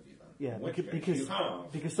isn't with you then. Yeah, In which case you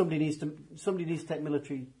have. because somebody needs to take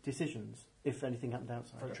military decisions if anything happened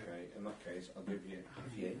outside. Okay, in that case, I'll give you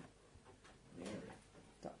Afya, Miera.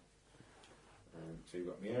 That. So you've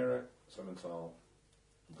got Miera, Simmental,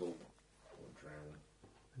 Gulp, or Drown,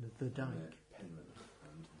 And the dyke. Penman,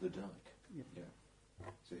 and the Dyke. Yeah. Yeah.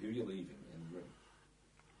 So who are you leaving in the room?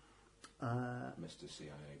 Mr.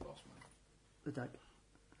 CIA Bossman. The dyke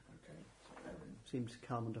Okay, so Erin. seems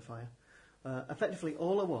calm under fire. Effectively,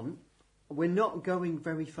 all I want. We're not going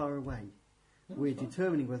very far away. No, We're that's fine.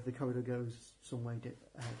 determining whether the corridor goes some way ahead.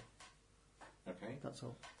 Okay. That's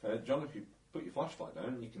all. John, if you put your flashlight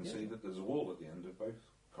down, you can Yeah. see that there's a wall at the end of both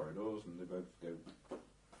corridors, and they both go. Oh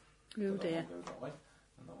so dear. That one goes that way,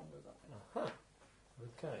 and that one goes that way. Aha.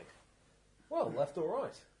 Okay. Well, left or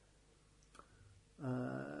right? We're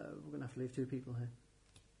going to have to leave two people here.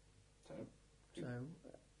 So, So,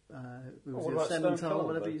 Oh, who what was about it? Stone Semental, Cold?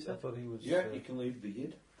 whatever I you said. thought he was. yeah, you can leave the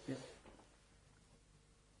Yid.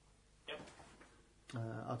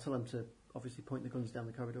 I'll tell them to obviously point the guns down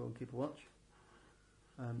the corridor and keep a watch.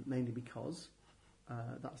 Mainly because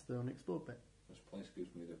that's the unexplored bit. This place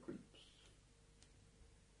gives me the creeps.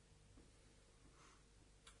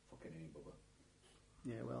 Fucking A, Bubba.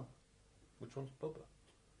 Yeah, well, Which one's Bubba?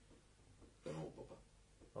 They're all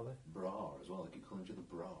Bubba. Are they? Bra as well. They keep calling you the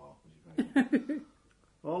bra. Which is very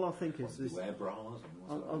all I think is They this. wear bras. And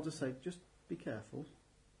what's I'll that? just say, just be careful.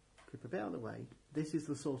 Keep a bit out of the way. This is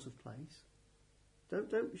the sort of place. Don't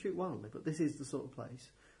shoot wildly, but this is the sort of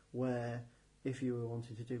place where, if you were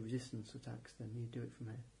wanting to do resistance attacks, then you do it from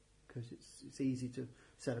here because it's easy to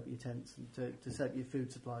set up your tents and to set up your food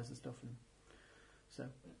supplies and stuff. And so,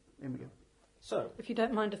 here we go. So, If you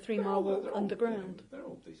don't mind a 3 They're mile all- walk they're all- underground. They're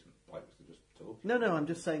all decent blokes. They're just talking. No, I'm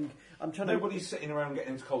just saying. I'm trying Nobody's sitting around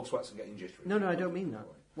getting into cold sweats and getting jittery. No, I don't mean that.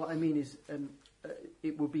 What I mean is,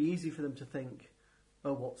 it would be easy for them to think,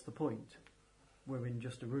 "Oh, what's the point? We're in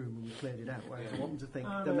just a room and we cleared it out." Whereas I want them to think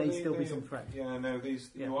there may still be some threat. Yeah, no,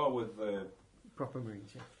 these Yeah. you are with the. Proper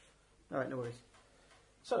Marines, yeah. All right, no worries.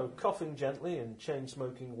 so coughing gently and chain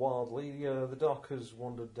smoking wildly, the doc has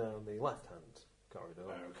wandered down the left-hand corridor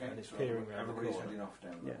Okay, and is so peering around the everybody's corner. heading off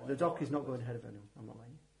down Yeah, that way. the dock is not going ahead of anyone. I'm not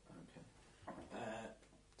letting you. Okay.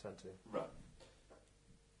 Tend to. Right.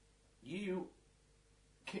 You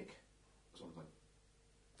kick something.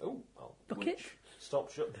 Oh, I'll Bucket?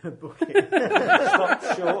 stop short. Bucket.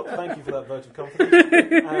 Stop short. Thank you for that vote of confidence.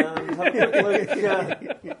 And have a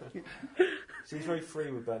quick look. So he's very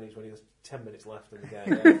free with Benny's when he has 10 minutes left in the game.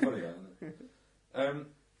 Yeah, funny that, isn't it?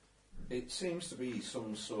 It seems to be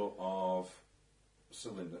some sort of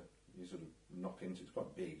cylinder. You sort of knock into. It's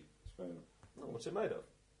quite big. It's very Oh, what's it made of?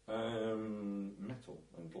 metal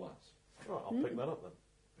and glass. Right, I'll pick that up then.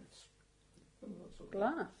 It's that sort of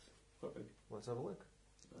Glass. quite big. Let's have a look.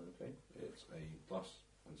 Okay, it's a glass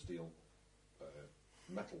and steel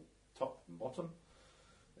metal top and bottom.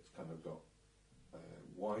 It's kind of got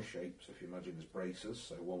Y shapes, if you imagine as braces,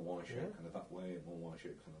 so one Y shape Yeah. kind of that way and one Y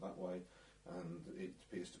shape kind of that way, and it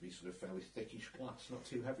appears to be sort of fairly thickish glass, not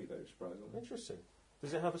too heavy though, surprisingly. Interesting.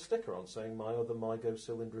 Does it have a sticker on saying my other MyGo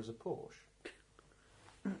cylinder is a Porsche?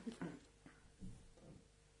 Not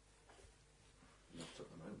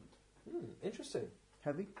at the moment, Interesting.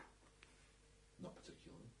 Heavy? not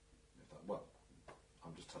particularly. Well,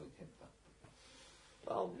 I'm just telling him that.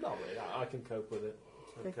 Well, not really. I can cope with it.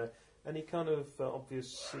 It's okay. Any kind of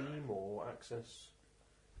obvious seam or access?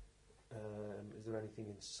 Is there anything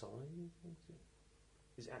inside?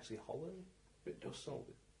 Is it actually hollow? Bit Or dusty. solid?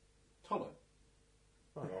 It's hollow.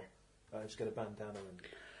 Right, well, just get a bandana and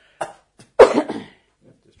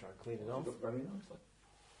just try and clean it off. It's very nicely.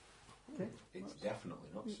 Okay. It's definitely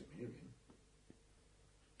not Sumerian.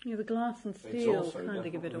 Yeah, the glass and It's steel also kind of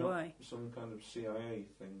give it definitely not away. some kind of CIA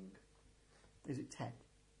thing. Is it tech?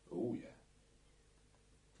 Oh yeah,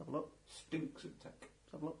 Let's have a look. stinks of tech.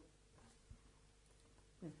 Let's have a look.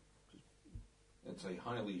 It's a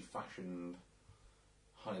highly fashioned,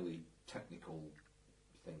 highly technical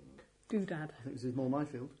thing. Doodad. I think this is more my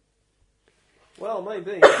field. Well,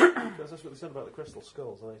 maybe, because that's what they said about the crystal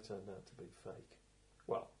skulls. They turned out to be fake.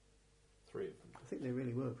 Well, 3 of them. I think they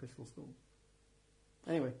really were crystal skulls.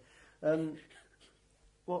 Anyway,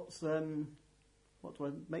 what do I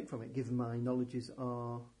make from it, given my knowledges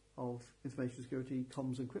are of information security,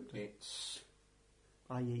 comms and crypto, It's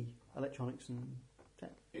i.e. electronics and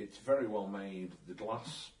tech? it's very well made. The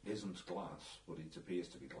glass isn't glass, but it appears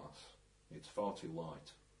to be glass. It's far too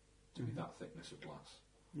light to be that thickness of glass.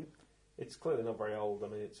 Yep. It's clearly not very old. I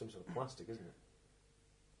mean, it's some sort of plastic, isn't it?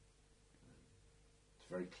 It's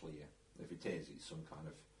very clear. If it is, it's some kind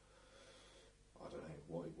of, I don't know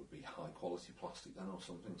what it would be, high quality plastic then or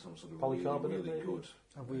something, some sort of Polycarbonate, really maybe? good.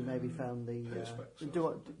 Have we maybe found the... perspex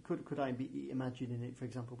or something. could I be imagining it, for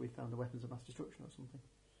example, we found the weapons of mass destruction or something?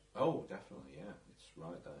 Oh, definitely, yeah, it's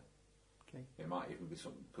right there. Okay. It might even be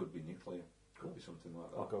something, could be nuclear, could be something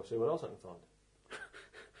like that. I'll go see what else I can find.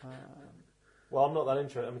 Um, Well, I'm not that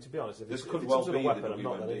interested. I mean, to be honest, if This it's, could if it's well some be sort of the weapon, I'm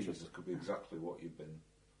not that WMDs. interested. This could be exactly what you've been.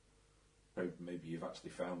 Maybe you've actually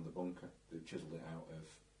found the bunker. They've chiselled it out of,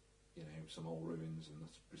 some old ruins, and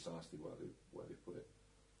that's precisely where they put it.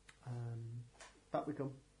 back we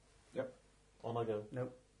come. On I go. No,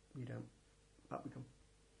 you don't. Back we come.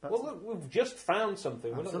 That's Well, look, we've just found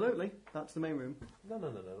something. We're not- absolutely. That's the main room. No.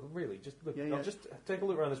 Really, just look. Yeah, yeah. I'll just take a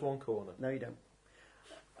look around this one corner. No, you don't.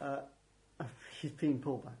 He's being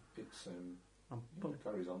pulled back. It's I'm it pulling.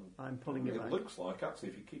 carries on. I'm pulling it It back. looks like actually,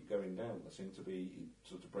 if you keep going down, there seems to be it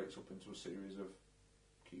sort of breaks up into a series of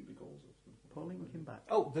cubicles. Or something. Pulling him back.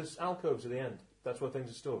 Oh, there's alcoves at the end. That's where things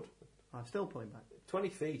are stored. I'm still pulling back. 20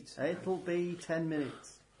 feet. It'll be 10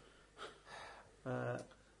 minutes. yeah,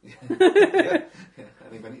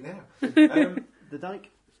 any minute now. The dike.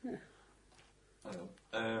 Hang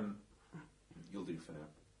on. You'll do for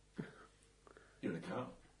now. You're in a car.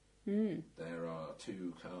 There are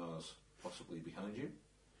 2 cars possibly behind you.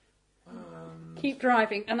 Keep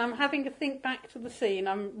driving, and I'm having to think back to the scene.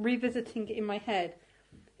 I'm revisiting it in my head.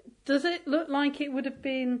 Does it look like it would have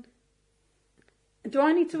been... Do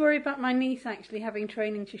I need to worry about my niece actually having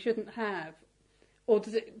training she shouldn't have? Or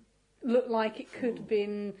does it look like it could have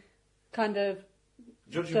been kind of...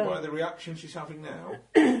 Judging done? by the reaction she's having now,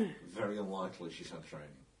 very unlikely she's had training.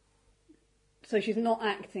 So she's not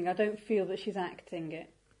acting. I don't feel that she's acting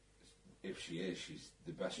it. If she is, she's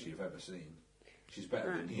the best you've ever seen. She's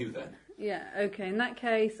better than you then. Yeah, okay. In that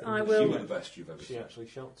case, I She will... was the best you've ever She seen. actually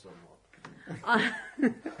shot someone.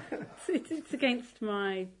 It's against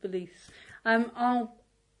my beliefs. I'll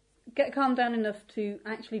get calmed down enough to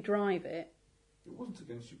actually drive it. It wasn't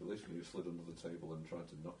against your belief when you slid under the table and tried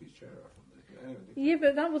to knock his chair out. Yeah,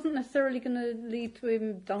 but that wasn't necessarily going to lead to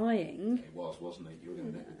him dying. It was, wasn't it? You were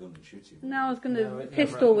going to nick the gun and shoot him. No, I was going to No, it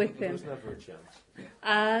pistol never- whip There him. was never a chance.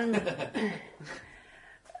 And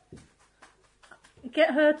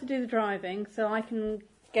get her to do the driving so I can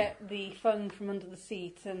get the phone from under the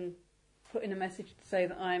seat and put in a message to say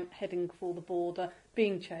that I'm heading for the border,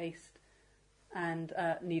 being chased, and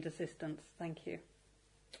need assistance. Thank you.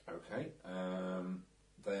 Okay.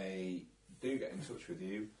 They do get in touch with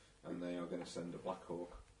you, and they are going to send a Black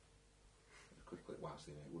Hawk. Quickly, it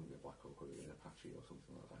wouldn't be a Black Hawk, it would be an Apache or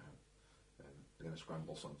something like that. They're going to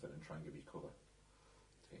scramble something and try and give you cover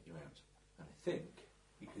to get you out. And I think,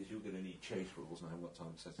 because you're going to need chase rules, and I haven't got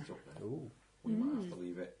time to set it up now, we might have to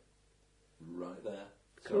leave it right there.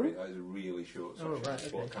 Sorry, that is a really short section. right, okay.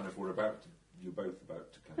 But kind of you're both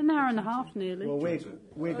about to kind An of hour and a get half into- nearly. Well,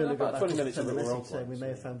 we're going to go about back 20 up minutes to send of the the role message saying we play, may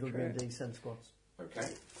have so- found True. WMD send squads. Okay,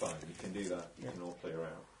 fine, you can do that. You Yeah. can all clear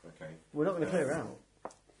out. Okay. We're not going to clear out.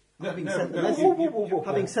 No, Having no, sent the no, message,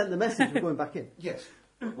 having sent the message, we're going back in. Yes.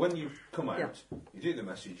 But when you come out, Yeah. you do the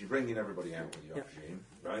message, you bring in everybody out with you, I presume,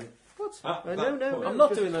 right? What? At No, that no, point- I'm not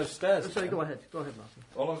just- doing those stairs. Sorry, go ahead. Go ahead, Martin.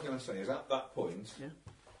 All I was going to say is at that point, Yeah.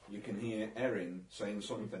 you can hear Erin saying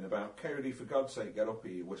something about, Cody, for God's sake, get up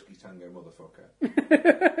here, you whiskey tango motherfucker.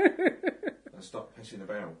 And stop pissing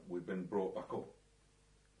about. We've been brought back up.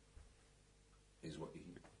 Is what you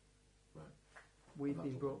hear. Right. We've That's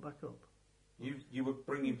been all. brought back up. You were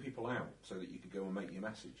bringing people out so that you could go and make your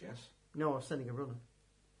message, yes? No, I was sending a runner.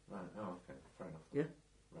 Right, oh, okay, fair enough. Yeah.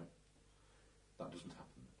 Right. That doesn't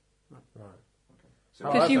happen. Right. Okay.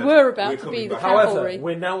 So Because you However, were about we're to coming be the back. However, cavalry.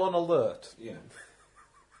 we're now on alert. Yeah.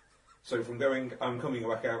 So from going, I'm coming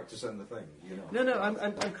back out to send the thing, you know. No,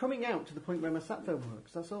 I'm coming out to the point where my sat phone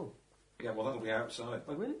works. That's all. Yeah, well, that'll be outside.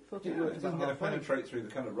 Oh, really? Thought Yeah, it worked it's not going to halfway. penetrate through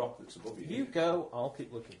the kind of rock that's above you. You go, I'll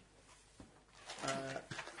keep looking.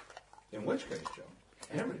 In which case, John,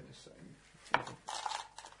 Erin is saying,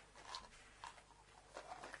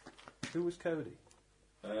 Who was Cody?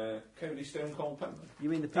 Cody Stone Cold Penman, You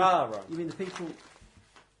mean the people? Right. You mean the people?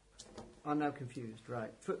 I'm now confused.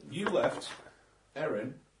 Right. you left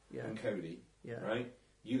Erin Yeah. and Cody, Yeah. right?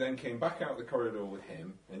 You then came back out the corridor with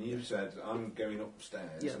him, and you said, I'm going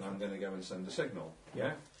upstairs, Yeah. and I'm going to go and send a signal,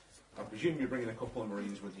 yeah? I presume you're bringing a couple of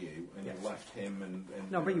Marines with you, and you've left him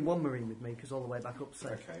and... No, I'm bringing one Marine with me because all the way back up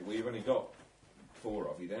safe. Okay, well, you've only got 4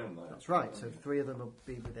 of you down there. That's right. So 3 of them will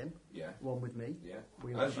be with him. Yeah. One with me. Yeah.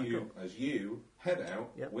 We As went back up. you head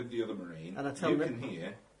out Yep. with the other Marine, And I tell you them- can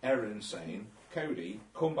hear Erin saying, Cody,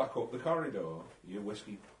 come back up the corridor, you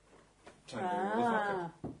whiskey tango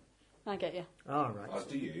motherfucker. I get you. All right. As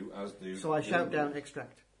do you, as do... So I the shout other down Marine.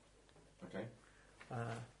 extract. Okay.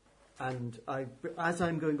 And as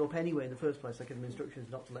I'm going up anyway in the first place, I give him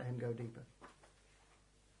instructions not to let him go deeper.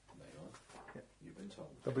 There you are. Yep. You've been told.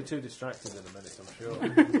 They'll be too distracted in a minute, I'm sure.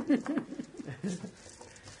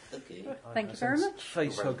 Okay. Thank you very much.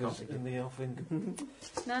 Face huggers in the offing.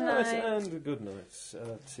 No, Nice, no. and a good night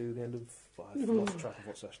to the end of 5. I've lost track of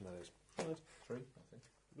what session that is. 3, I think.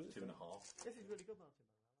 2.5. This is really good, Martin.